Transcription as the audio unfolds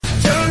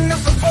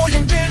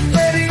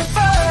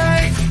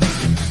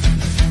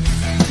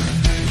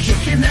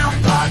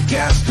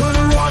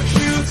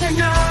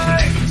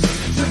Tonight,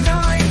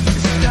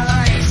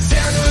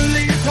 Sarah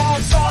Lee, Paul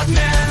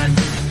Sodman,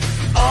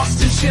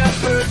 Austin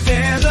Shepherd,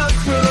 and the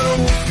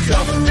crew,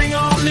 covering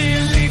all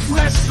elite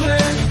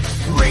wrestling,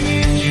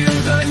 bringing you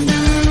the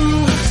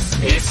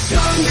news. It's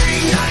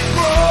Sunday Night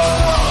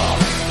Raw,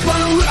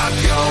 gonna rock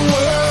your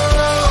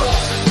world.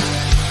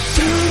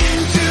 Tune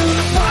into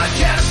the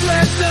podcast,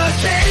 let the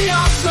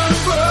chaos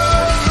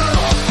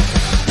unfurl.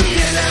 The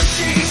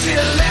NFC's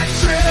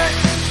electric,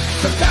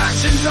 the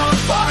passion's on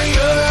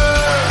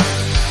fire.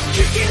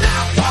 Kicking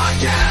out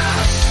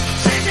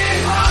podcasts,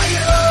 taking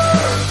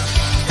higher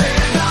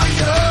and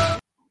higher.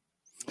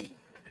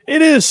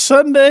 It is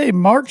Sunday,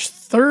 March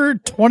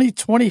 3rd,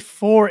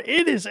 2024.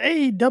 It is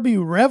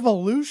AEW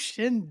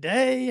Revolution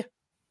Day.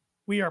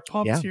 We are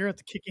pumped here at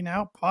the Kicking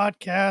Out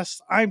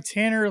podcast. I'm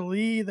Tanner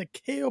Lee, the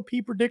KOP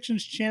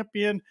Predictions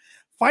Champion,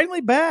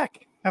 finally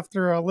back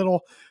after a little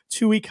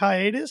 2-week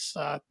hiatus.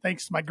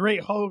 Thanks to my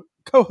great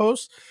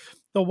co-host,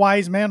 the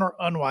wise man or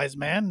unwise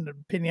man,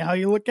 depending on how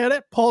you look at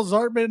it. Paul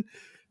Zartman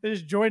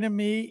is joining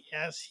me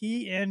as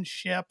he and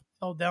Shep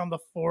held down the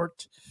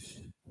fort.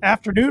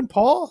 Afternoon,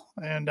 Paul,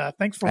 and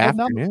thanks for holding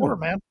down the fort,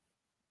 man.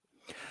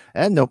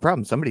 And no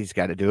problem. Somebody's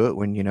got to do it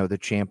when, the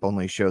champ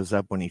only shows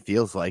up when he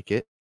feels like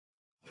it.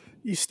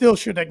 You still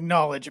should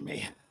acknowledge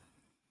me.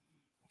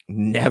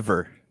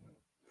 Never.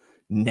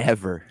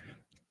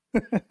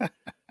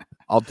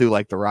 I'll do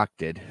like The Rock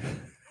did.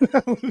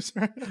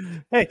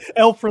 Hey,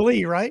 L for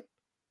Lee, right?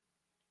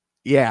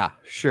 Yeah,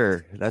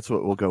 sure. That's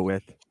what we'll go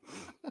with.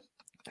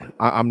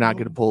 I'm not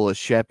going to pull a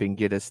Shep and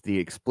get us the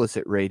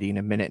explicit rating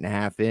a minute and a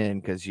half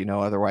in because,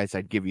 otherwise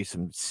I'd give you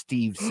some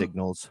Steve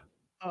signals.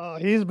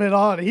 He's been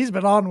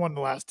on one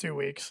the last 2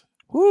 weeks.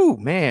 Whoo,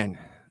 man.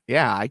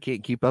 Yeah, I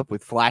can't keep up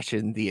with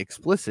flashing the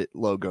explicit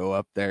logo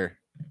up there.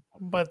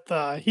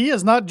 But he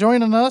is not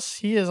joining us.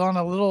 He is on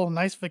a little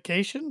nice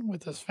vacation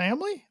with his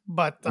family.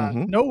 But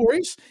no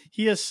worries.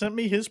 He has sent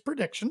me his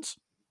predictions.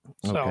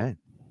 So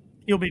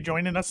he'll be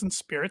joining us in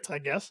spirit, I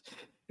guess.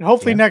 And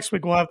hopefully next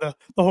week we'll have the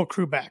whole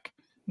crew back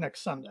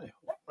next Sunday.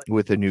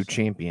 With a new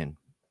champion.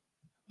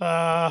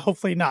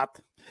 Hopefully not.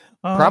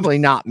 Probably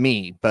not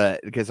me,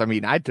 but because,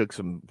 I took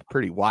some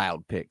pretty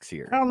wild picks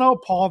here. I don't know,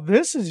 Paul.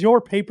 This is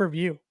your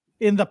pay-per-view.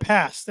 In the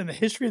past, in the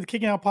history of the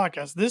Kicking Out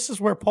podcast, this is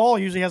where Paul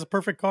usually has a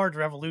perfect card,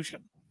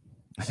 Revolution.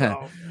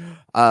 So,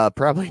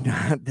 probably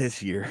not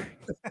this year.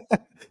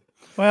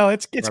 Well,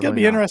 it's going to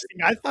be interesting.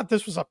 I thought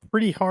this was a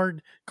pretty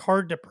hard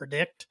card to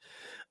predict.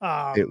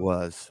 It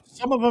was.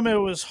 Some of them it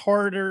was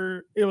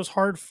harder. It was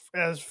hard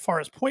as far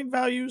as point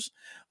values.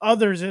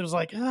 Others it was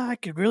like I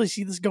could really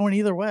see this going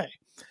either way.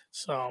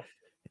 So,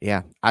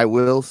 yeah, I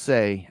will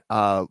say.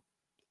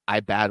 I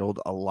battled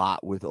a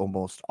lot with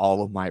almost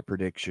all of my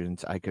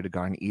predictions. I could have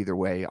gone either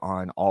way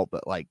on all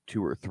but like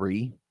 2 or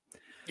 3.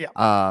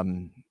 Yeah.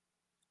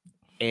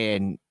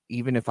 And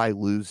even if I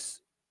lose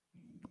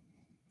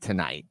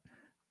tonight,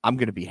 I'm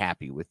going to be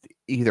happy with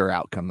either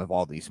outcome of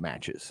all these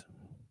matches.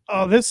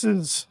 Oh,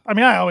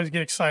 I always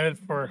get excited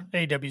for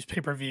AEW's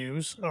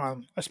pay-per-views,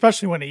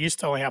 especially when it used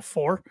to only have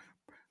 4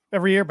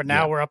 every year, but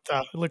now we're up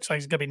to, it looks like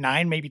it's going to be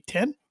 9, maybe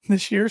 10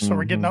 this year. So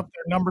we're getting up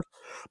their numbers,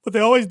 but they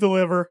always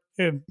deliver.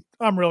 And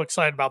I'm real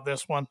excited about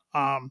this one.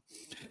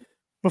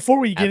 Before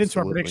we get into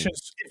our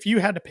predictions, if you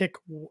had to pick,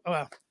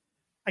 I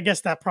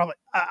guess that probably,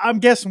 I'm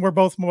guessing we're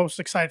both most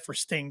excited for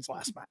Sting's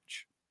last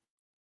match.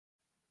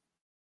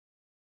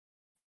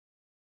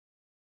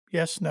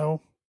 Yes,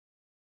 no.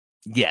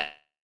 Yes.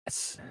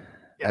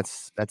 Yeah.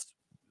 That's,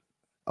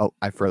 oh,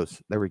 I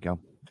froze. There we go.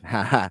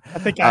 I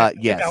think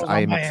yes, I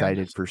am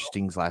excited for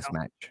Sting's last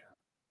match.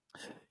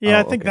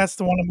 Yeah, I think that's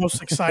the one I'm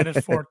most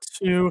excited for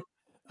too.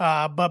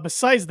 But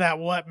besides that,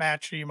 what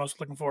match are you most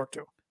looking forward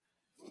to?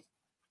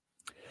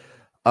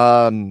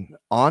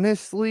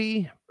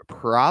 Honestly,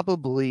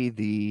 probably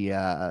the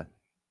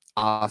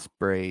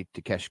Ospreay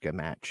Takeshita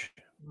match.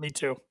 Me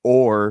too.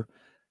 Or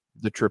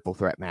the triple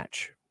threat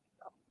match.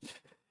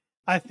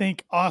 I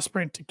think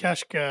Ospreay and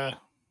Takeshita,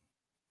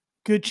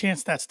 good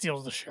chance that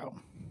steals the show.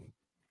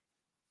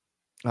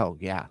 Oh,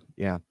 yeah.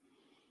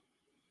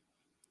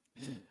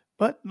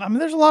 But,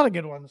 there's a lot of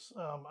good ones.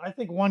 I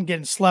think one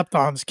getting slept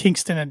on is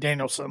Kingston and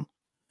Danielson.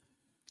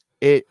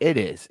 It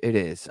is.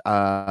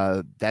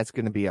 That's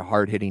going to be a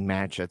hard-hitting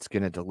match that's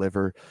going to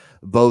deliver.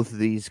 Both of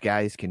these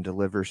guys can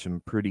deliver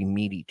some pretty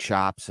meaty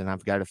chops, and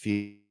I've got a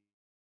feeling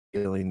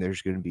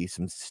there's going to be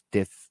some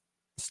stiff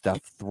stuff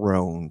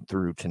thrown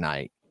through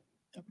tonight.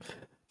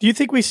 Do you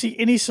think we see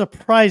any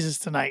surprises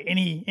tonight?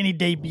 Any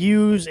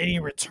debuts, any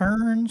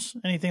returns,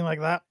 anything like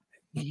that?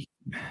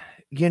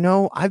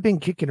 I've been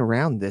kicking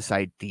around this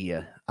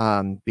idea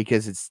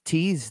because it's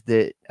teased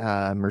that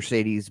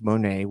Mercedes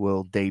Moné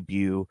will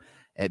debut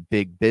at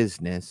Big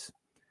Business,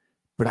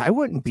 but I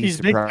wouldn't be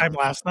surprised. Big time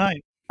last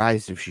night.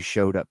 Surprised if she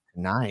showed up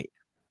tonight.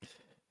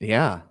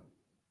 Yeah.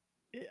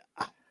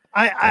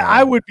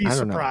 I would be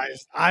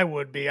surprised. I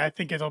would be. I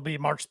think it'll be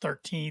March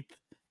 13th.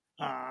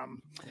 Part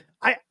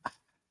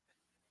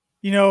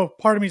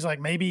of me is like,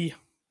 maybe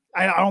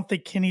I don't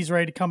think Kenny's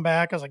ready to come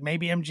back. I was like,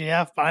 maybe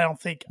MJF, but I don't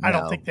think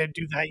they'd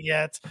do that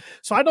yet.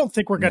 So I don't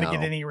think we're going to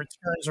get any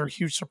returns or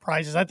huge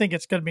surprises. I think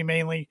it's going to be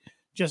mainly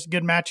just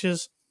good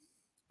matches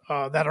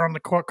that are on the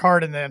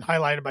card and then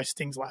highlighted by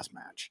Sting's last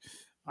match.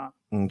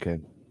 Okay.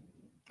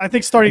 I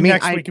think starting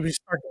next week, if we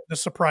start the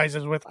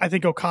surprises with, I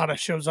think Okada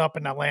shows up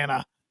in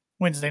Atlanta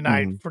Wednesday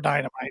night for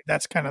Dynamite.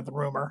 That's kind of the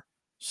rumor.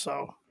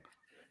 So,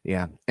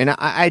 yeah. And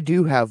I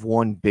do have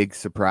one big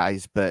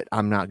surprise, but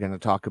I'm not going to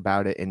talk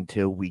about it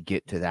until we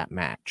get to that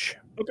match.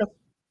 Okay.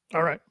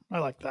 All right. I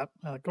like that.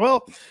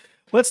 Well,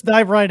 let's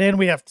dive right in.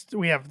 We have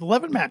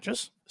 11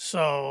 matches.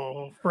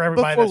 So for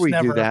everybody Before we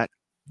do that,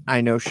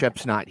 I know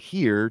Shep's not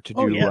here to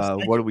do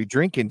what are we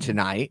drinking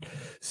tonight.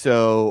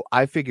 So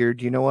I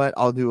figured, you know what?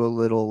 I'll do a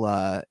little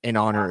in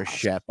honor of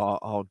Shep.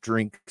 I'll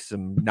drink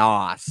some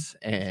NOS,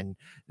 and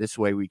this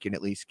way we can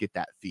at least get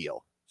that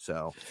feel.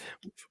 So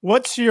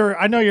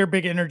I know you're a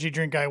big energy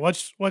drink guy.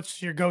 What's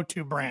your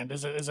go-to brand?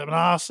 Is it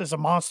NOS? Is it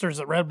Monster? Is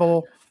it Red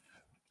Bull?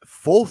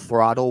 Full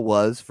Throttle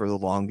was for the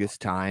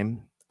longest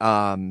time.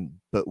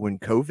 But when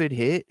COVID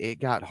hit, it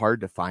got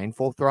hard to find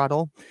Full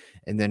Throttle,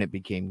 and then it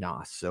became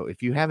NOS. So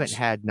if you haven't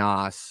had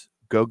NOS,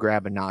 go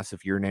grab a NOS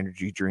if you're an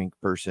energy drink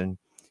person.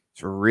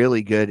 It's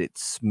really good.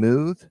 It's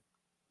smooth,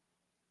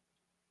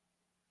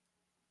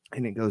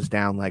 and it goes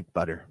down like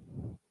butter.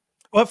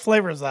 What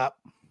flavor is that?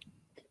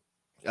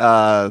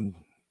 I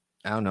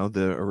don't know,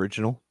 the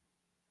original.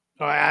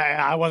 Oh,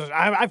 I wasn't.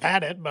 I've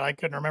had it, but I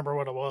couldn't remember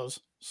what it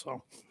was.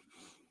 So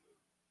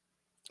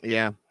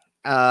yeah,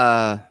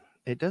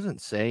 it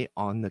doesn't say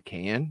on the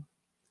can.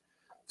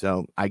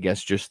 So I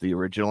guess just the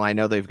original. I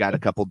know they've got a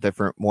couple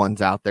different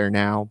ones out there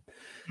now,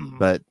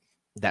 but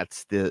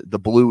that's the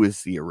blue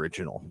is the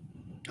original.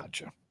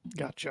 Gotcha.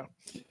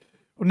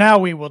 Well, now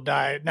we will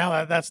dive. Now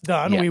that that's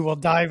done, we will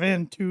dive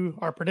into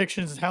our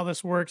predictions and how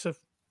this works. If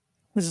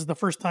this is the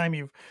first time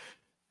you've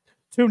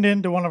tuned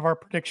into one of our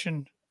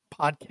prediction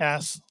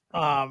podcasts,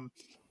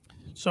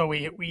 so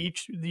we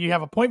each you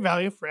have a point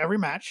value for every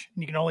match,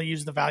 and you can only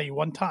use the value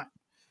one time.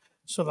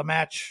 So the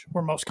match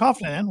we're most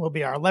confident in will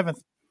be our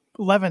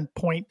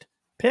 11-point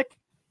pick.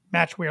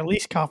 Match we are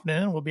least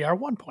confident in will be our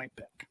 1-point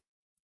pick.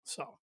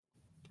 So,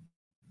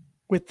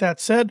 with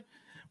that said,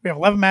 we have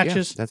 11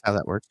 matches. That's how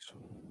that works.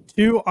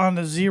 2 on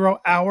the 0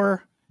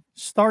 hour,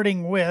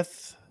 starting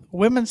with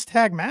women's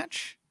tag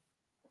match.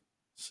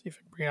 Let's see if I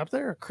can bring it up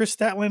there. Chris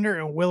Statlander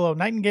and Willow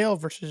Nightingale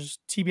versus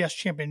TBS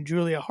champion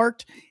Julia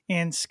Hart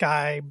and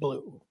Sky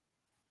Blue.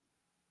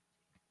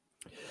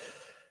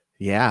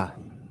 Yeah.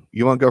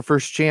 You want to go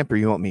first, champ, or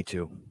you want me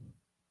to?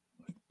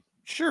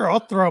 Sure, I'll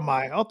throw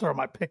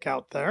my pick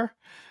out there.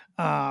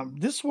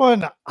 This is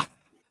one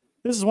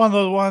of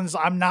those ones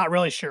I'm not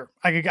really sure.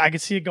 I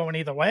could see it going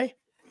either way.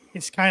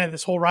 It's kind of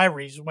this whole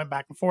rivalry just went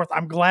back and forth.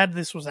 I'm glad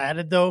this was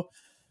added though,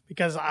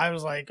 because I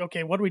was like,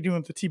 okay, what are we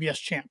doing with the TBS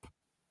champ?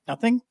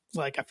 Nothing.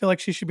 Like, I feel like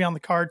she should be on the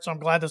card, so I'm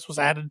glad this was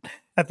added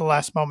at the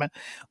last moment.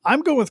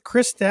 I'm going with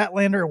Chris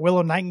Statlander and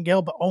Willow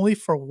Nightingale, but only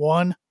for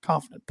 1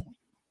 confident point.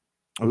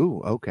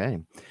 Ooh, okay.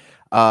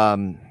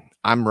 I'm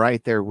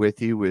right there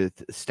with you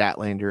with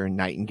Statlander and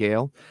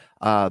Nightingale,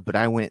 but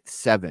I went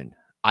 7.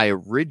 I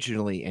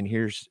originally, and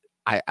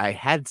I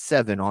had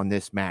 7 on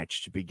this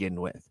match to begin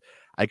with.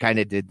 I kind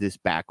of did this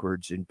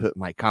backwards and put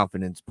my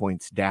confidence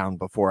points down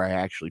before I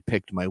actually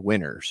picked my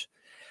winners.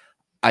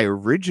 I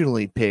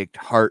originally picked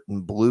Hart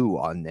and Blue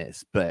on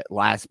this, but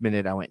last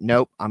minute I went,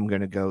 nope, I'm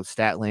going to go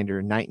Statlander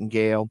and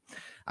Nightingale.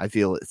 I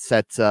feel it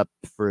sets up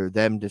for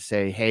them to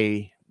say,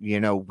 hey,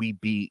 we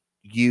beat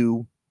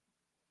you.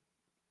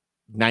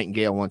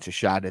 Nightingale wants a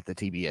shot at the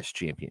TBS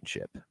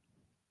championship.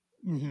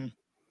 I'm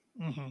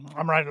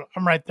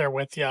right there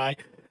with you. I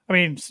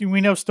mean,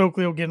 we know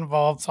Stokely will get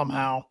involved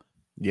somehow.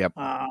 Yep.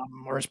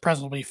 Or his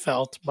presence will be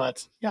felt,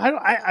 but yeah,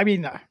 I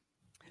mean,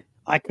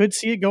 I could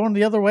see it going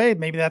the other way.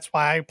 Maybe that's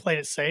why I played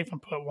it safe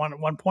and put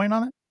 1 point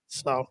on it.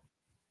 So,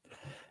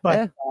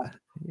 but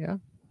yeah.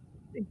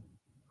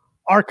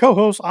 Our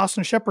co-host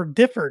Austin Shepard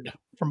differed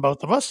from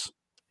both of us.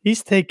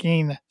 He's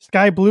taking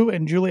Sky Blue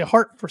and Julia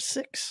Hart for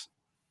 6.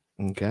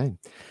 Okay.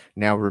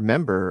 Now,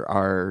 remember,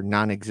 our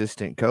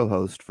non-existent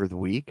co-host for the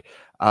week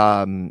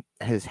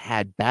has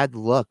had bad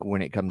luck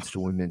when it comes to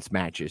women's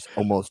matches.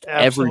 Almost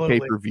every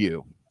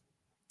pay-per-view.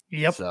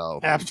 Yep. So.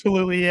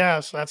 Absolutely,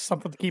 yes. That's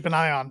something to keep an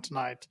eye on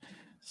tonight.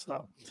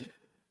 So,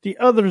 the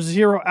other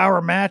 0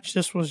 hour match,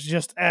 this was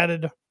just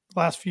added the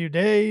last few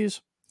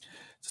days.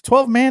 It's a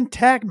 12-man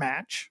tag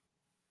match.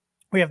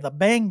 We have the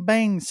Bang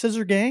Bang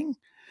Scissor Gang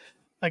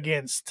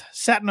against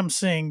Satnam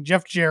Singh,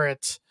 Jeff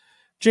Jarrett,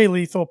 Jay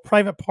Lethal,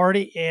 Private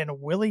Party, and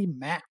Willie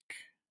Mack.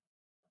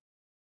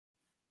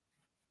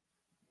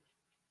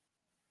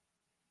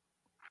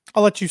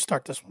 I'll let you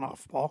start this one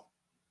off, Paul.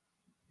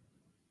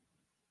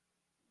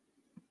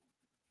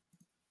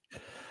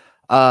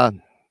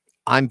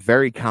 I'm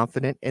very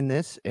confident in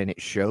this, and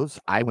it shows.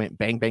 I went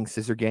Bang Bang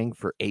Scissor Gang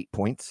for 8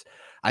 points.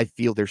 I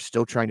feel they're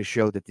still trying to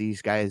show that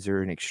these guys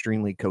are an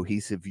extremely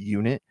cohesive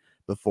unit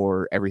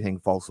before everything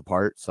falls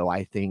apart. So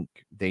I think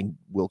they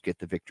will get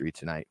the victory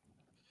tonight.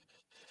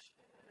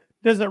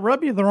 Does it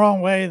rub you the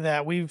wrong way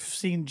that we've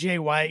seen Jay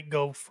White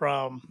go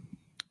from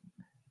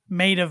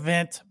main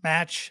event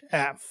match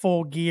at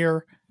Full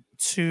Gear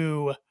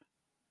to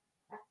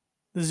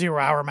the 0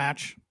 hour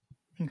match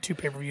and 2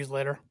 pay-per-views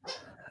later?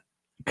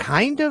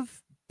 Kind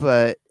of,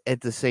 but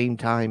at the same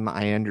time,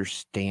 I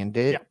understand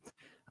it.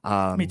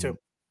 Yeah, me too.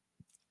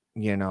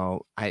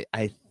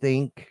 I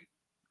think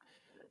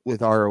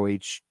with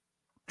ROH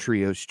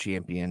Trios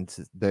champions,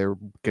 they're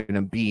going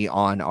to be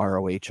on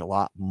ROH a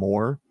lot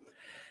more.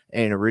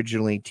 And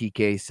originally,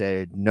 TK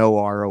said no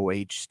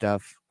ROH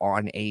stuff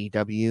on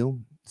AEW.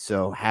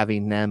 So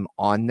having them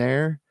on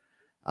there,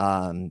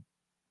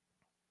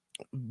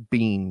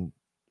 being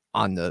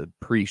on the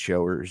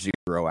pre-show or 0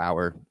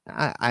 hour,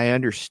 I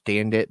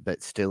understand it,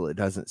 but still, it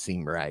doesn't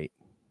seem right.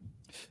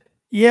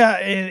 Yeah,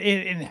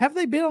 and have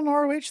they been on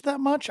ROH that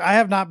much? I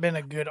have not been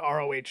a good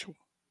ROH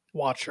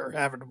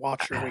avid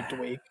watcher week to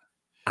week.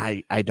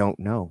 I don't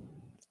know.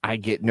 I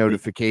get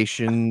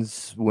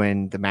notifications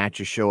when the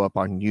matches show up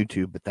on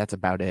YouTube, but that's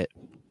about it.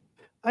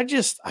 I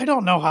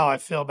don't know how I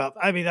feel about.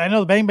 I mean, I know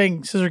the Bang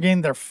Bang Scissor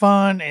Game, they're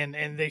fun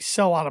and they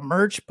sell a lot of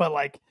merch, but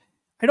like,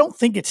 I don't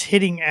think it's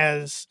hitting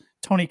as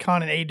Tony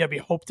Khan and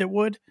AEW hoped it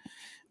would. I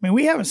mean,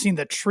 we haven't seen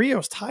the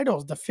trios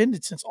titles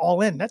defended since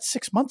All In. That's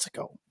 6 months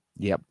ago.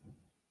 Yep.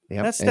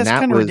 That's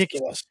kind of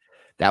ridiculous.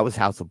 That was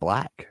House of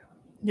Black.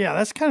 Yeah,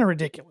 that's kind of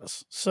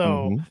ridiculous.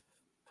 So,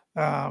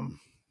 I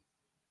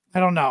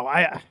don't know.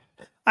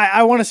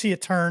 I want to see a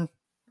turn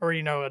or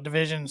a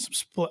division,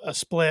 a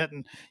split,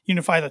 and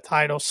unify the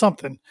title.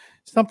 Something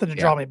to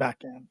draw me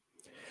back in.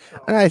 So.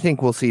 And I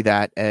think we'll see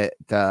that at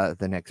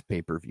the next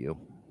pay-per-view.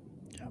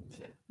 Yeah.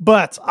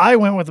 But I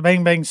went with the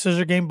Bang Bang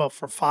Scissor Game, but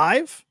for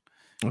 5.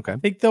 Okay. I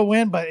think they'll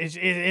win, but it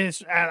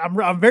is.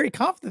 I'm very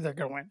confident they're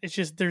going to win. It's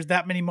just there's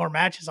that many more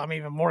matches. I'm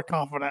even more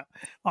confident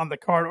on the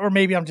card, or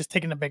maybe I'm just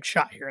taking a big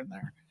shot here and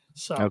there.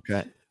 So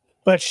okay.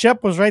 But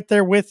Shep was right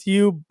there with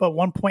you, but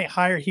 1 point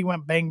higher. He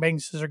went Bang Bang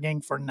Scissor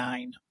Gang for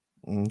 9.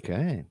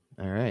 Okay.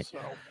 All right. So.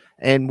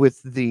 And with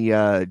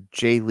the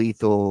Jay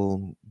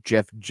Lethal,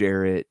 Jeff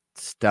Jarrett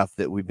stuff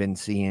that we've been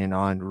seeing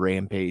on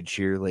Rampage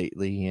here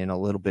lately and a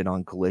little bit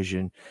on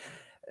Collision,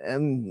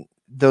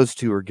 those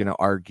two are going to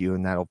argue,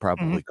 and that'll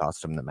probably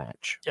cost them the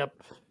match. Yep.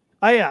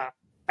 I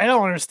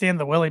don't understand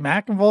the Willie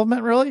Mack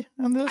involvement really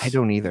in this. I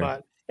don't either.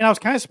 But I was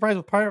kind of surprised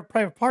with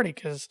Private Party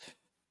because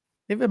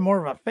they've been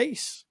more of a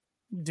face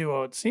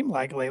duo, it seemed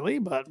like lately,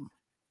 but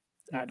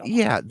I don't know.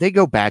 Yeah, they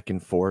go back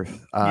and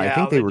forth. I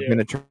think they were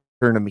going to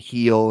turn them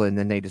heel, and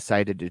then they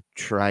decided to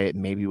try it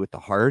maybe with the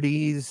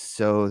Hardys.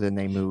 So then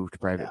they moved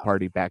Private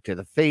Party back to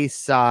the face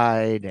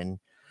side, and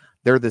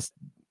they're this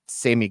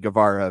Sammy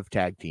Guevara of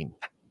tag team.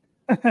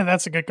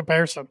 That's a good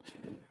comparison.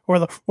 Or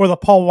the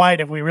Paul White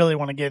if we really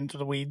want to get into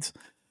the weeds.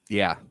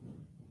 Yeah.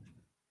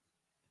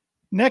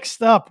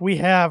 Next up, we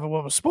have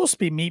what was supposed to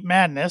be Meat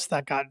Madness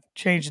that got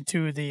changed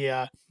into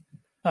the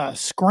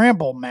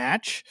Scramble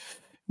match.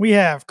 We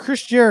have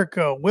Chris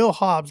Jericho, Will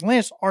Hobbs,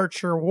 Lance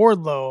Archer,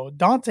 Wardlow,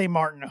 Dante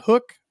Martin,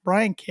 Hook,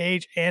 Brian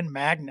Cage, and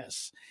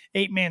Magnus.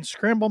 8-man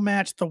Scramble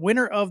match. The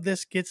winner of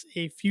this gets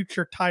a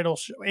future title,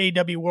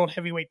 AEW World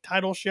Heavyweight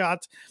title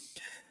shot.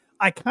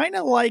 I kind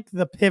of like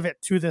the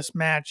pivot to this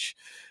match,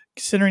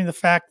 considering the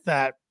fact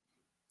that,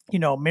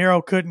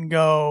 Miro couldn't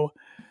go,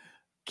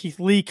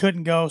 Keith Lee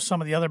couldn't go, some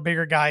of the other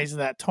bigger guys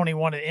that Tony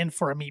wanted in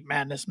for a Meat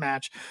Madness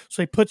match.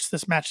 So he puts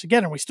this match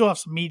together, and we still have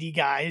some meaty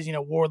guys,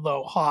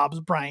 Wardlow,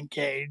 Hobbs, Brian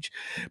Cage.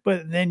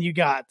 But then you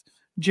got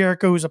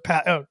Jericho, who's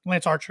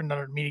Lance Archer,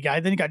 another meaty guy.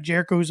 Then you got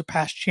Jericho, who's a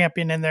past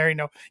champion in there,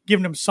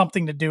 giving him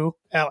something to do,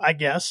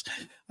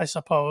 I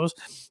suppose.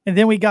 And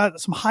then we got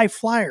some high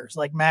flyers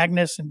like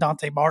Magnus and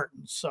Dante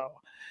Martin. So,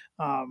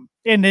 and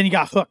then you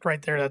got Hook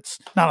right there. That's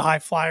not a high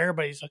flyer,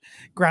 but he's a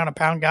ground and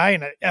pound guy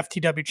and an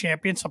FTW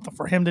champion, something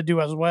for him to do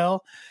as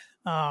well.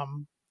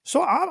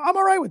 So I'm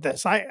all right with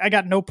this. I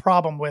got no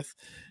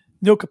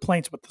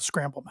complaints with the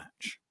Scramble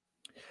match.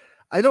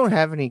 I don't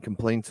have any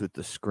complaints with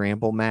the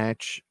Scramble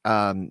match.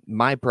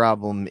 My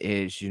problem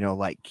is,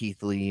 like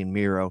Keith Lee and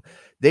Miro,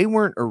 they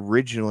weren't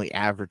originally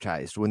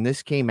advertised. When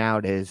this came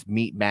out as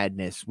Meat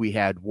Madness, we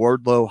had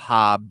Wardlow,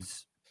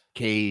 Hobbs,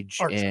 Cage,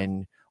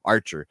 and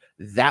Archer.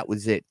 That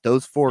was it.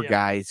 Those 4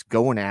 guys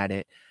going at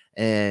it.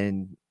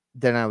 And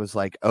then I was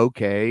like,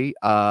 okay,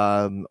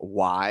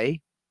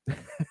 why?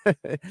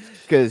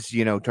 Because,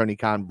 Tony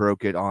Khan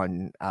broke it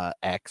on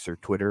X or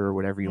Twitter or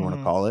whatever you want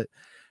to call it,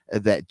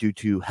 that due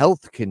to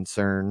health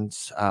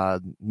concerns,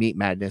 Meat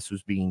Madness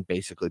was being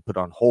basically put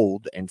on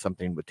hold and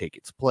something would take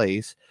its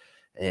place.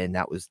 And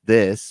that was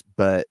this,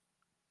 but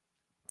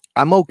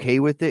I'm okay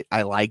with it.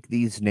 I like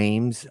these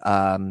names.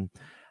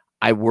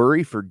 I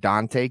worry for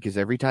Dante because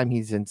every time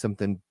he's in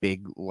something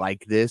big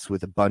like this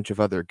with a bunch of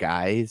other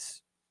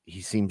guys,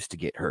 he seems to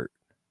get hurt.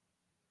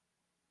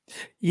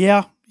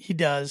 Yeah, he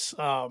does.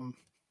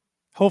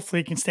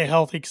 Hopefully he can stay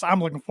healthy because I'm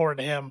looking forward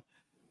to him,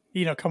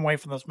 come away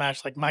from this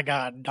match like, my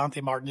God,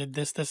 Dante Martin did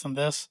this, and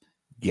this.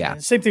 Yeah.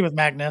 And same thing with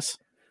Magnus.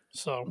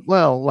 So,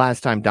 well,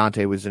 last time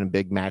Dante was in a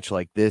big match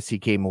like this, he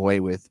came away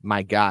with,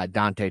 my God,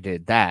 Dante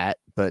did that,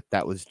 but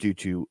that was due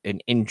to an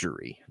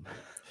injury.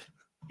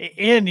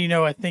 And,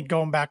 I think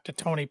going back to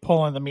Tony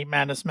pulling the Meat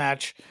Madness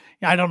match,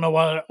 I don't know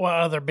what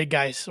other big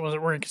guys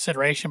were in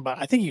consideration, but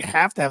I think you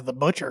have to have the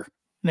Butcher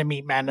in a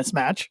Meat Madness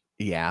match.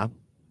 Yeah.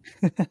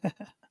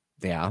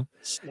 Yeah.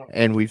 So,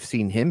 And we've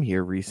seen him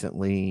here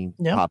recently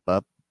pop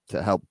up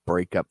to help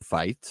break up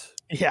fights.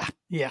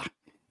 Yeah.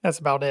 That's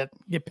about it.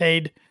 Get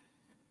paid,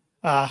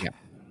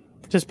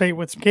 participate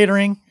with some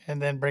catering,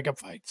 and then break up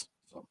fights.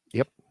 So,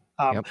 Yep.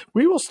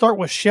 We will start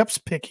with Shep's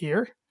pick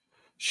here.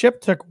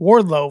 Shep took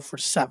Wardlow for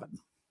 7.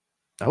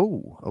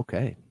 Oh,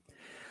 okay.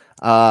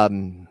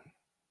 I'm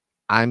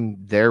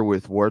there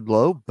with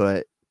Wardlow,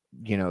 but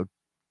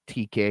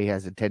TK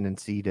has a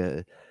tendency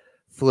to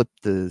flip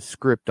the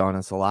script on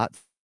us a lot.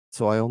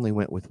 So I only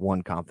went with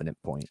one confident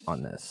point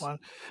on this.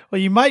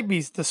 Well, you might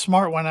be the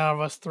smart one out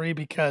of us 3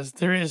 because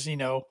there is,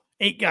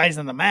 8 guys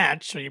in the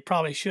match. So you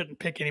probably shouldn't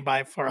pick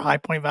anybody for a high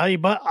point value.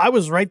 But I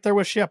was right there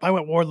with Shep. I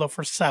went Wardlow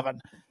for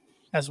 7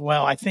 as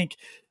well. I think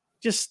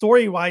just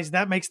story wise,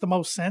 that makes the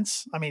most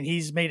sense. I mean,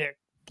 he's made it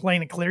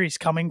plain and clear he's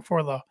coming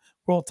for the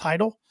world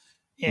title.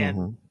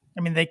 And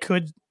I mean, they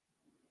could,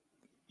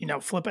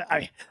 flip it.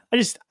 I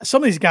just,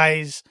 some of these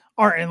guys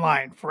aren't in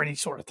line for any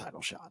sort of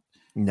title shot.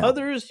 No.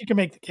 Others, you can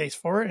make the case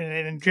for it.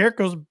 And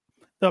Jericho's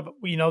the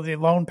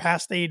lone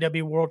past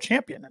AEW world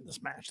champion in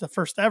this match, the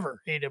first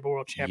ever AEW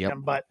world champion. Yep.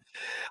 But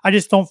I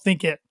just don't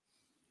think it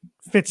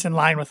fits in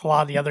line with a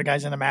lot of the other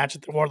guys in the match.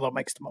 That the Wardlow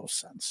makes the most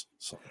sense.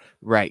 So.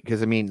 Right.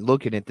 Because, I mean,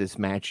 looking at this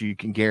match, you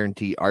can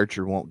guarantee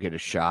Archer won't get a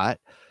shot.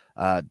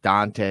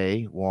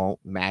 Dante won't.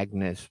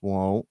 Magnus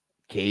won't.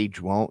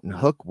 Cage won't. And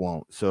Hook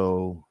won't.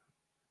 So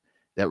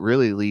that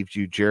really leaves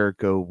you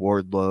Jericho,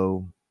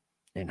 Wardlow,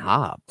 and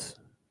Hobbs.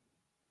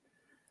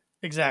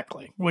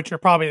 Exactly. Which are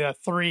probably the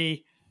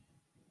 3.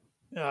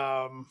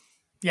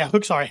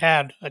 Hook's already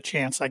had a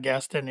chance, I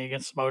guess, didn't he,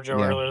 against Mojo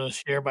earlier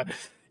this year? But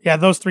yeah,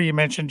 those 3 you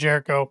mentioned,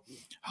 Jericho,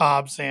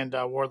 Hobbs, and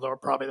Wardlow are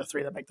probably the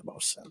 3 that make the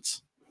most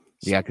sense.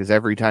 So. Yeah, because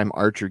every time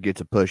Archer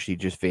gets a push, he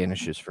just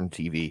vanishes from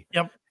TV.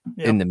 Yep.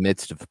 In the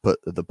midst of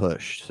the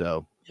push.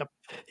 So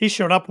he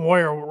showed up in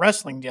Warrior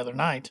Wrestling the other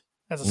night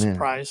as a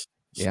surprise.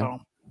 So,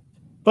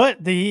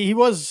 but he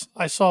was,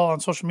 I saw on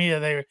social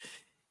media,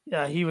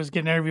 he was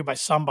getting interviewed by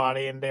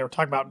somebody and they were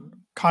talking about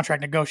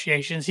contract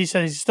negotiations. He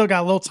said he's still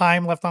got a little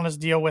time left on his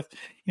deal with,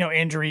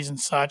 injuries and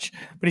such,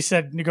 but he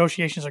said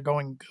negotiations are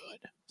going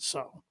good.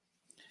 So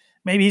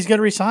maybe he's going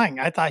to resign.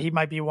 I thought he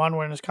might be one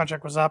when his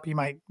contract was up. He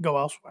might go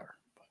elsewhere.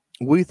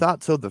 We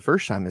thought so the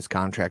first time his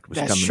contract was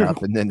coming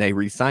up, and then they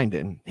re-signed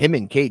him. Him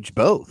and Cage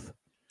both.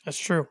 That's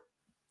true.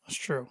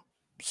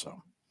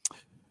 So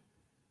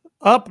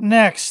up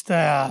next,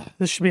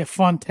 this should be a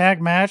fun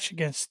tag match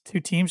against 2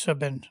 teams who have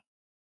been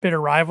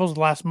bitter rivals the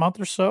last month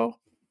or so.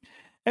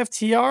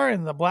 FTR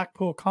and the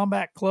Blackpool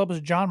Combat Club's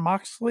John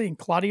Moxley and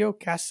Claudio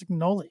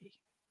Castagnoli.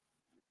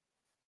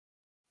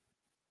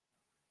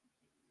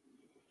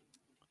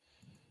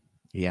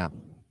 Yeah,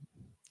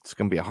 it's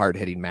going to be a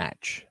hard-hitting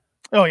match.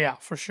 Oh, yeah,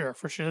 for sure.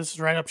 This is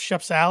right up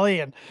Shep's alley,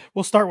 and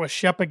we'll start with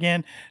Shep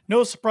again.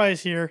 No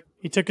surprise here.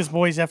 He took his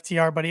boys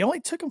FTR, but he only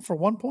took him for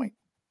 1 point.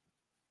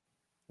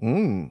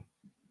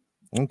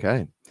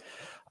 Okay.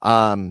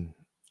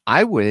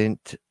 I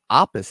went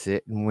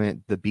opposite and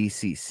went the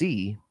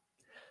BCC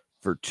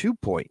for 2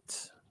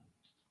 points.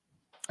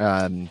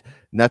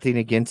 Nothing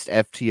against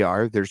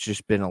FTR. There's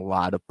just been a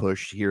lot of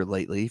push here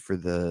lately for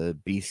the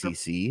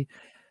BCC,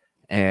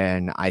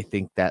 and I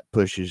think that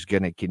push is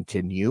going to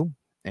continue.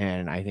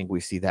 And I think we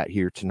see that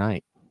here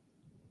tonight.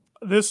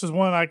 This is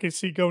one I could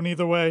see going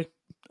either way.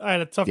 I had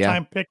a tough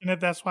time picking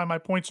it. That's why my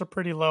points are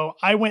pretty low.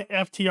 I went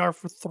FTR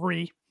for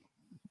 3.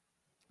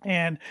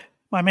 And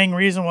my main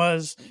reason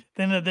was, at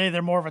the end of the day,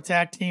 they're more of a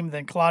tag team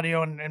than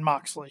Claudio and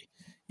Moxley.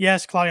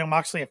 Yes, Claudio and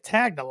Moxley have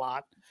tagged a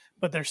lot,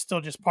 but they're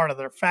still just part of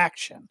their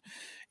faction.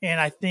 And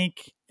I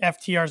think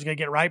FTR is going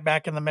to get right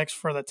back in the mix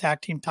for the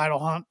tag team title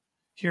hunt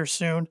here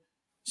soon.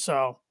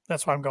 So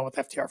that's why I'm going with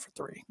FTR for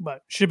 3.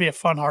 But should be a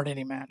fun,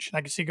 hard-hitting match.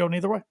 I can see it going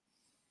either way.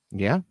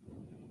 Yeah.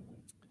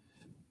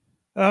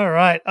 All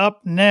right.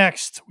 Up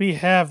next, we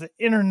have the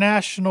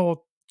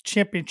International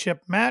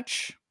Championship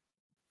match.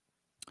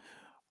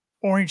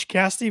 Orange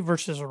Cassidy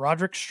versus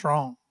Roderick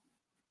Strong.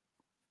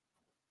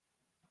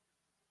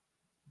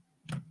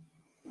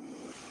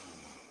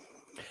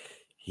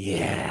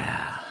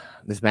 Yeah.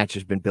 This match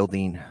has been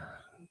building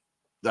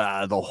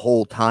the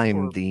whole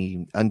time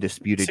the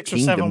Undisputed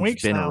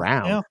Kingdom's been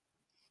around.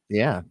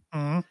 Yeah.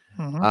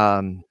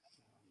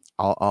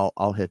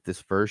 I'll hit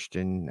this first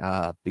and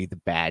be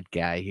the bad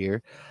guy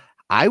here.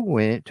 I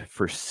went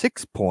for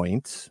 6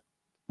 points.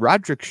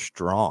 Roderick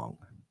Strong.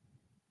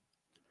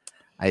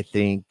 I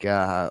think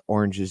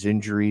Orange's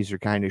injuries are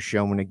kind of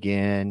showing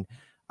again.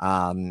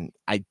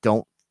 I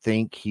don't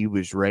think he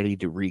was ready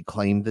to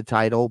reclaim the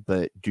title,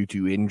 but due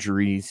to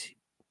injuries,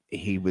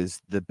 he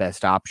was the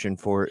best option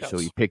for it. Yes. So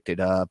he picked it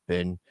up.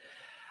 And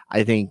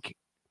I think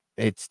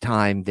it's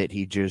time that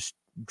he just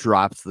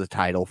drops the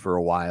title for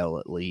a while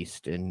at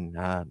least. And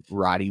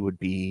Roddy would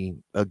be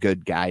a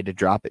good guy to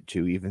drop it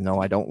to, even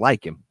though I don't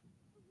like him.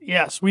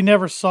 Yes, we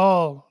never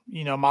saw,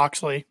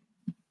 Moxley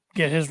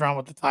get his run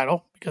with the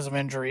title because of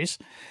injuries.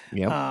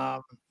 Yep.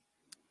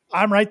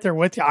 I'm right there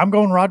with you. I'm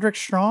going Roderick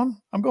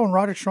Strong. I'm going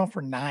Roderick Strong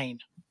for 9.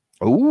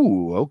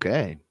 Oh,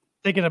 okay.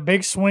 Taking a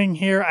big swing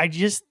here. I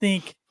just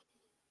think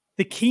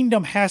the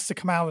Kingdom has to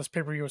come out of this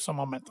pay-per-view with some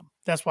momentum.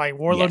 That's why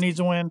Wardlow needs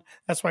to win.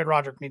 That's why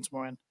Roderick needs to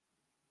win.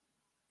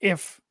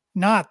 If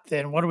not,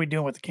 then what are we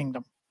doing with the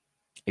Kingdom?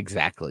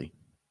 Exactly.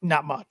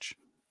 Not much.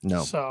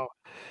 No. So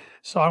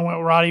I went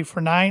with Roddy for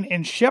 9,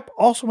 and Shep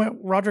also went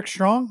Roderick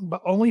Strong,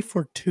 but only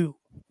for 2.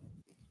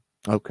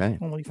 Okay.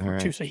 Only for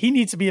 2. So he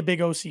needs to be a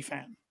big OC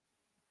fan.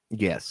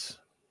 Yes.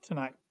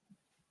 Tonight.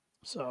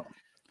 So.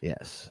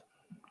 Yes.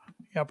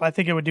 Yep, I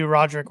think it would do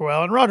Roderick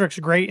well. And Roderick's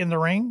great in the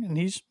ring, and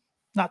he's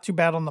not too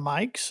bad on the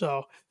mic.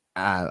 So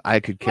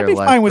I could care I'd be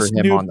less fine for with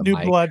him on the new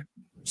mic. blood,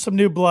 some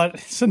new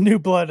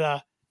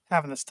blood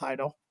having this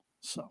title.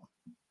 So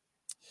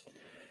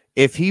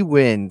if he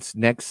wins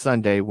next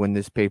Sunday when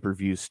this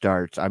pay-per-view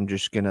starts, I'm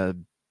just gonna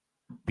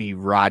be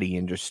Roddy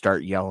and just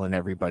start yelling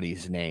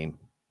everybody's name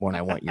when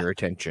I want your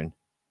attention.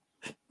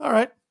 All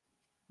right.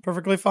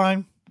 Perfectly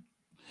fine.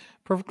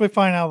 Perfectly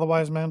fine out of the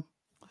wise man.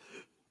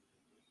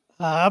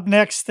 Up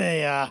next,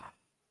 a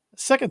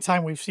second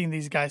time we've seen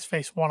these guys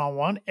face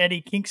one-on-one. Eddie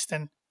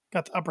Kingston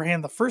got the upper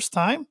hand the first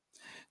time.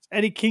 It's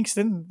Eddie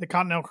Kingston, the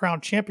Continental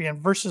Crown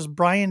champion, versus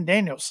Bryan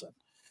Danielson.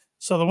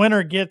 So the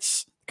winner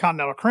gets the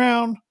Continental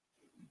Crown,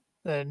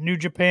 the New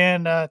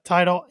Japan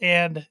title,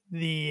 and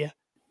the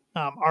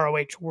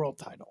ROH World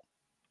title.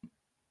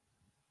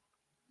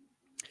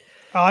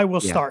 I will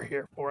start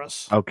here for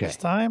us this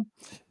time.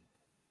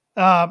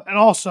 And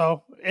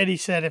also, Eddie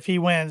said if he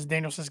wins,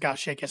 Danielson's got to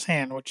shake his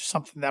hand, which is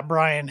something that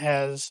Bryan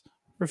has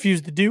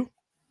refused to do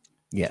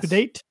to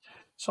date.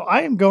 So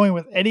I am going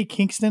with Eddie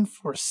Kingston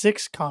for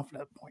 6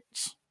 confident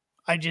points.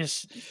 I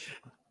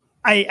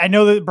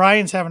know that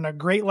Bryan's having a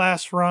great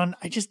last run.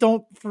 I just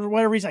don't, for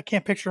whatever reason, I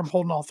can't picture him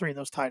holding all 3 of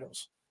those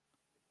titles.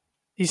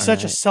 He's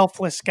such a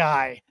selfless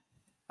guy.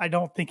 I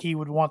don't think he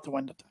would want to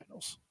win the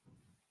titles.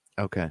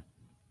 Okay.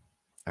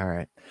 All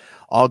right.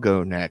 I'll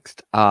go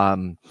next.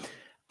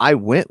 I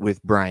went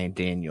with Bryan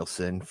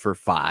Danielson for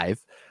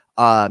 5.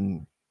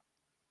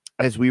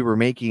 As we were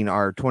making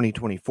our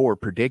 2024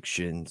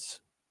 predictions,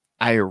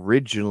 I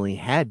originally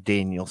had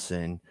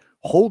Danielson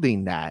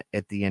holding that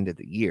at the end of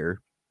the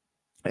year.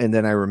 And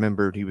then I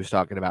remembered he was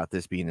talking about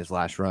this being his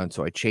last run,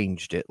 so I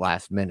changed it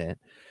last minute.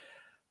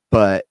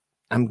 But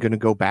I'm going to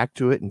go back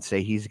to it and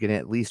say he's going to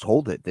at least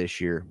hold it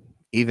this year,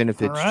 even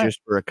if it's just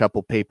for a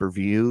couple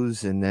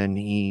pay-per-views, and then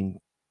he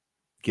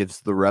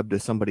gives the rub to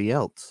somebody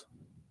else.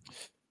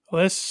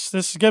 Well, this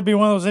is going to be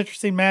one of those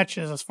interesting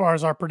matches as far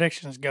as our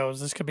predictions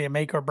goes. This could be a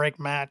make or break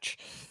match.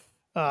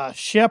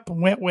 Shep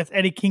went with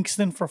Eddie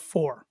Kingston for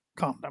 4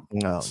 confident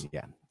points. Oh,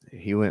 yeah.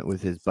 He went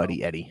with his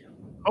buddy Eddie.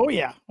 Oh,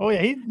 yeah.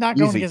 He's not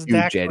going against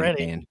Dak or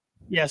Eddie. Fan.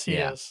 Yes, he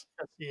is.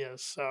 Yes, he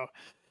is. So,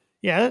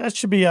 yeah, that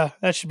should be a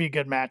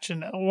good match,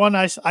 and one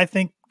I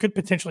think could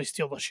potentially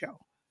steal the show.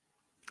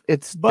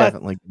 It's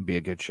definitely going to be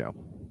a good show.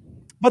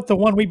 But the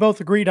one we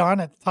both agreed on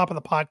at the top of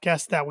the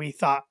podcast that we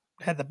thought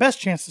had the best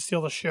chance to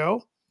steal the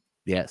show,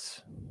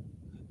 yes,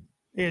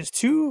 is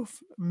 2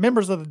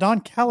 members of the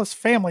Don Callis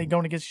family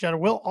going against each other.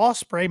 Will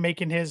Ospreay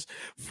making his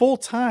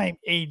full-time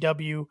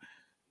AEW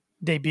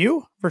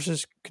debut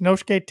versus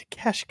Konosuke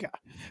Takeshita,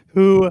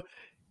 who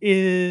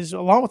is,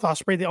 along with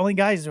Ospreay, the only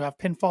guys who have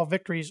pinfall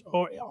victories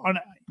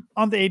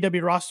on the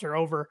AEW roster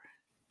over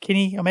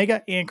Kenny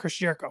Omega and Chris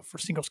Jericho for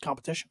singles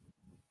competition.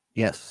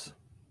 Yes.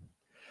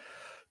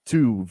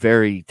 2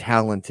 very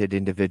talented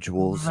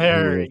individuals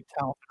Very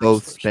talented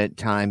both spent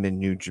time in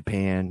New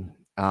Japan.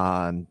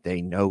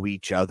 They know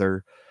each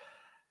other.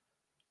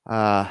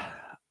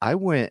 I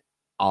went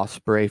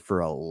Ospreay for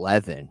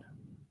 11.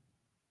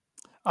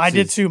 I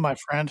did too, my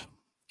friend.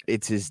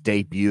 It's his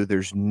debut.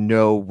 There's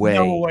no way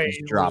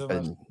he's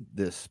dropping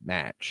this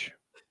match.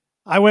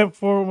 I went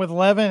for him with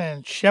 11,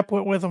 and Shep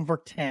went with him for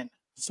 10.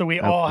 So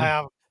we all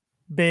have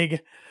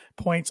big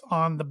points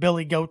on the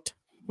Billy Goat,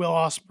 Will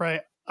Ospreay.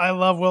 I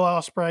love Will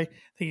Ospreay. I think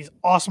he's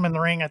awesome in the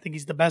ring. I think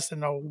he's the best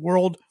in the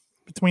world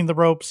between the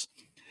ropes.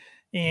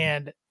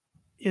 And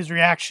his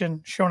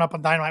reaction showing up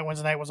on Dynamite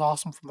Wednesday night was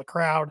awesome from the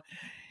crowd.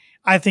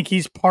 I think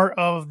he's part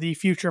of the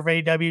future of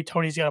AEW.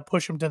 Tony's going to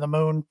push him to the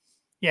moon.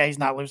 Yeah, he's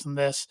not losing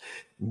this.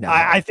 No.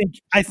 I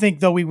think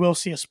though we will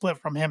see a split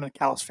from him and the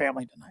Callis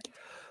family tonight.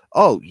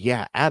 Oh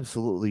yeah,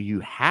 absolutely. You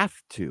have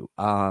to,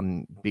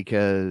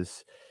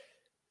 because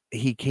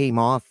he came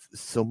off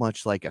so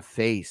much like a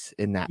face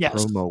in that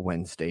promo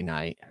Wednesday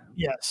night.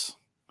 Yes.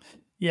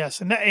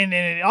 And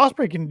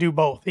Ospreay can do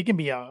both. He can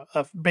be a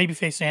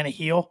babyface and a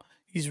heel.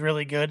 He's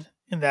really good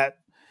in that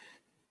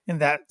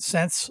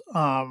sense.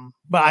 But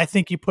I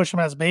think you push him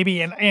as a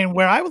baby, and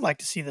where I would like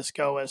to see this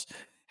go is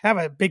have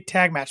a big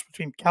tag match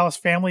between Callis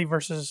family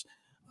versus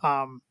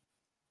oh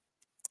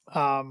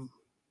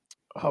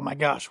my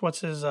gosh,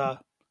 what's his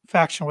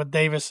faction with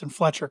Davis and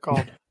Fletcher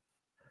called?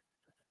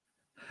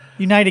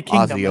 United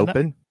Kingdom. Aussie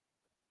Open.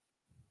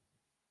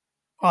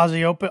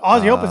 Aussie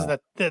Open's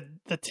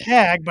the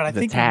tag, but I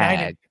think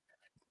United.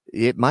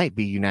 It might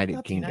be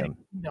United Kingdom.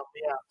 Yeah.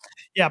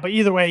 Yeah, but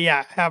either way,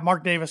 have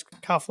Mark Davis,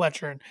 Kyle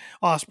Fletcher, and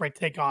Ospreay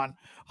take on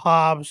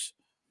Hobbs,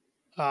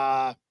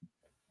 Takeshita.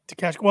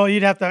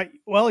 You'd have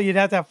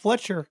to have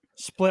Fletcher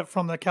split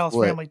from the Callis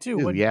Split family too,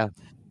 too, wouldn't yeah. you?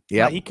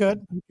 Yeah, Yep. he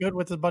could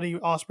with his buddy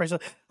Ospreay. So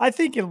I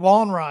think in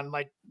long run,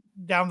 like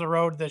down the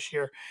road this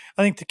year,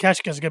 I think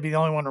Takeshita is going to be the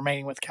only one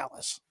remaining with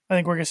Callis. I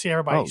think we're going to see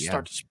everybody Oh, yeah.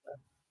 start to split,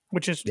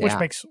 which Yeah.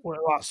 makes a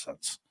lot of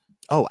sense.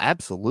 Oh,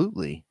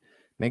 absolutely.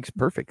 Makes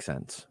perfect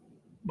sense.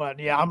 But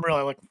yeah, I'm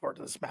really looking forward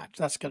to this match.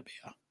 That's going to be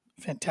a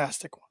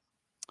fantastic one.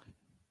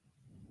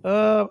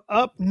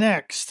 Up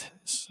next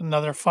is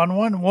another fun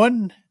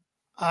one.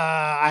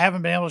 I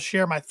haven't been able to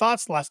share my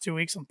thoughts the last 2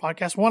 weeks on the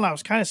podcast. One, I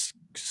was kind of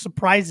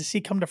surprised to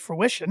see come to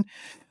fruition.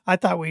 I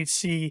thought we'd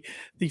see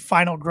the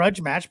final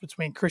grudge match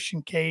between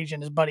Christian Cage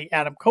and his buddy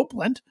Adam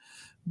Copeland,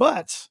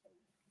 but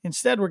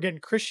instead we're getting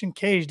Christian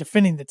Cage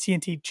defending the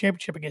TNT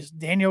Championship against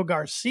Daniel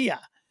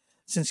Garcia,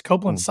 since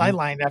Copeland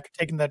sidelined after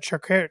taking the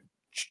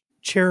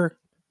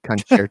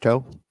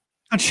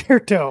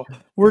concerto.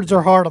 Words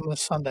are hard on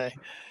this Sunday.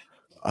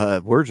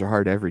 Words are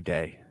hard every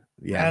day.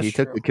 Yeah, That's he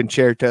took true. the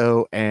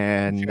concerto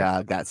and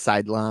got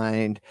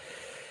sidelined.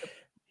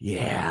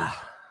 Yeah.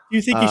 Do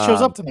you think he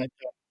shows up tonight,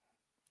 though?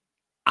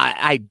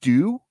 I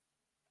do.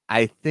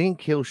 I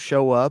think he'll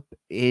show up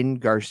in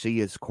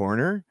Garcia's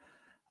corner,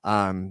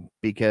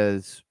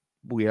 because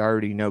we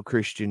already know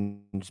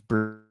Christian's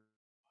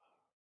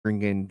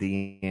bringing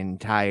the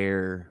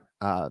entire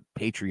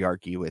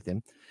patriarchy with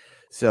him.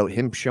 So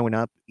him showing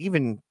up,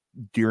 even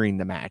during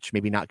the match,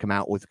 maybe not come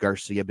out with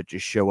Garcia, but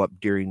just show up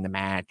during the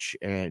match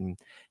and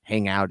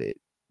hang out at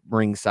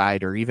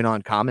ringside or even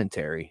on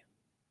commentary.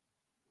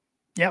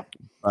 Yep.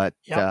 But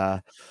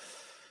I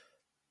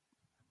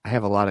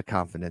have a lot of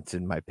confidence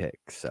in my pick,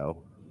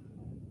 so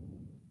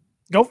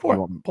go for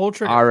it. Pull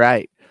trigger. All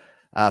right.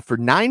 For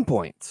 9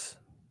 points,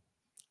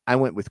 I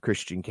went with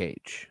Christian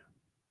Cage.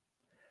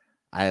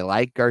 I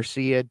like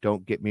Garcia.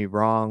 Don't get me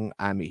wrong.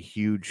 I'm a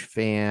huge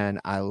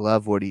fan. I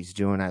love what he's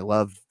doing. I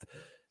love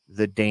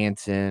the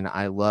dancing.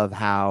 I love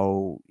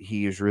how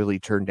he has really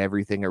turned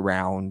everything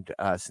around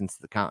since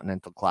the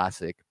Continental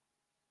Classic.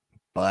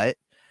 But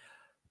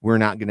we're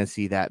not going to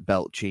see that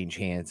belt change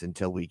hands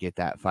until we get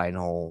that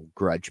final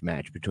grudge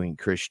match between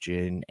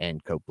Christian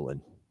and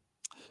Copeland.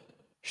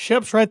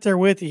 Shep's right there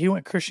with you. He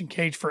went Christian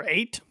Cage for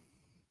 8.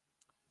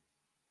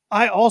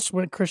 I also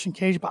went Christian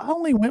Cage, but I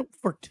only went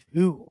for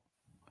 2.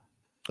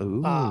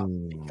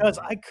 Because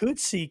I could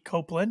see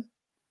Copeland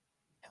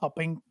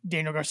helping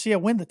Daniel Garcia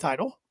win the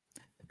title,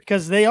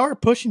 because they are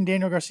pushing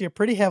Daniel Garcia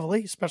pretty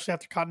heavily, especially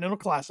after Continental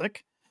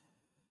Classic.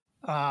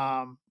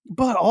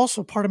 But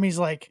also part of me is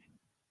like,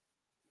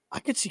 I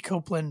could see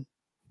Copeland,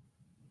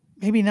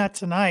 maybe not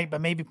tonight,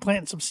 but maybe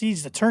planting some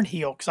seeds to turn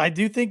heel, because I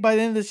do think by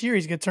the end of this year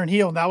he's going to turn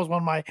heel, and that was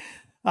one of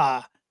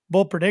my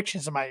bold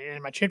predictions. In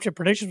my championship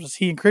predictions was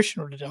he and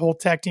Christian would hold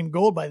tag team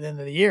gold by the end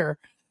of the year.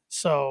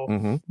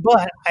 So,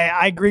 but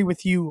I agree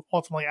with you.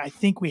 Ultimately, I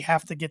think we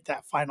have to get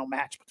that final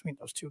match between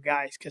those two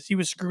guys, because he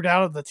was screwed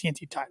out of the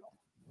TNT title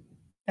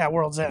at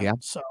World's End. Yeah.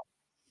 So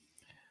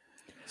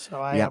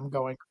I am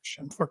going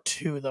Christian for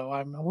 2, though.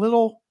 I'm a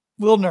little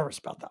nervous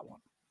about that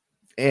one.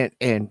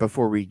 And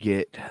before we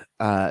get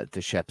to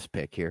Shep's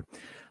pick here,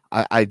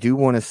 I do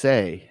want to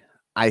say,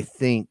 I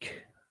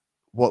think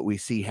what we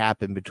see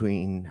happen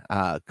between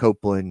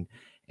Copeland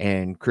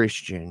and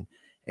Christian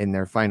in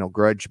their final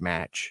grudge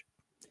match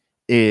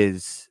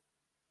is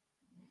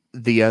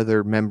the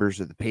other members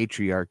of the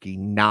patriarchy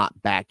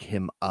not back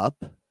him up.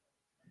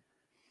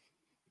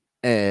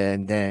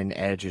 And then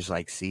Edge is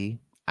like, see,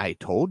 I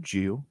told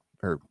you,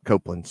 or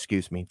Copeland,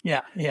 excuse me.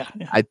 Yeah.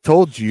 I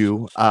told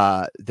you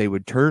they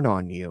would turn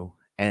on you,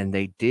 and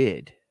they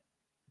did.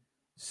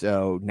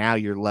 So now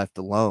you're left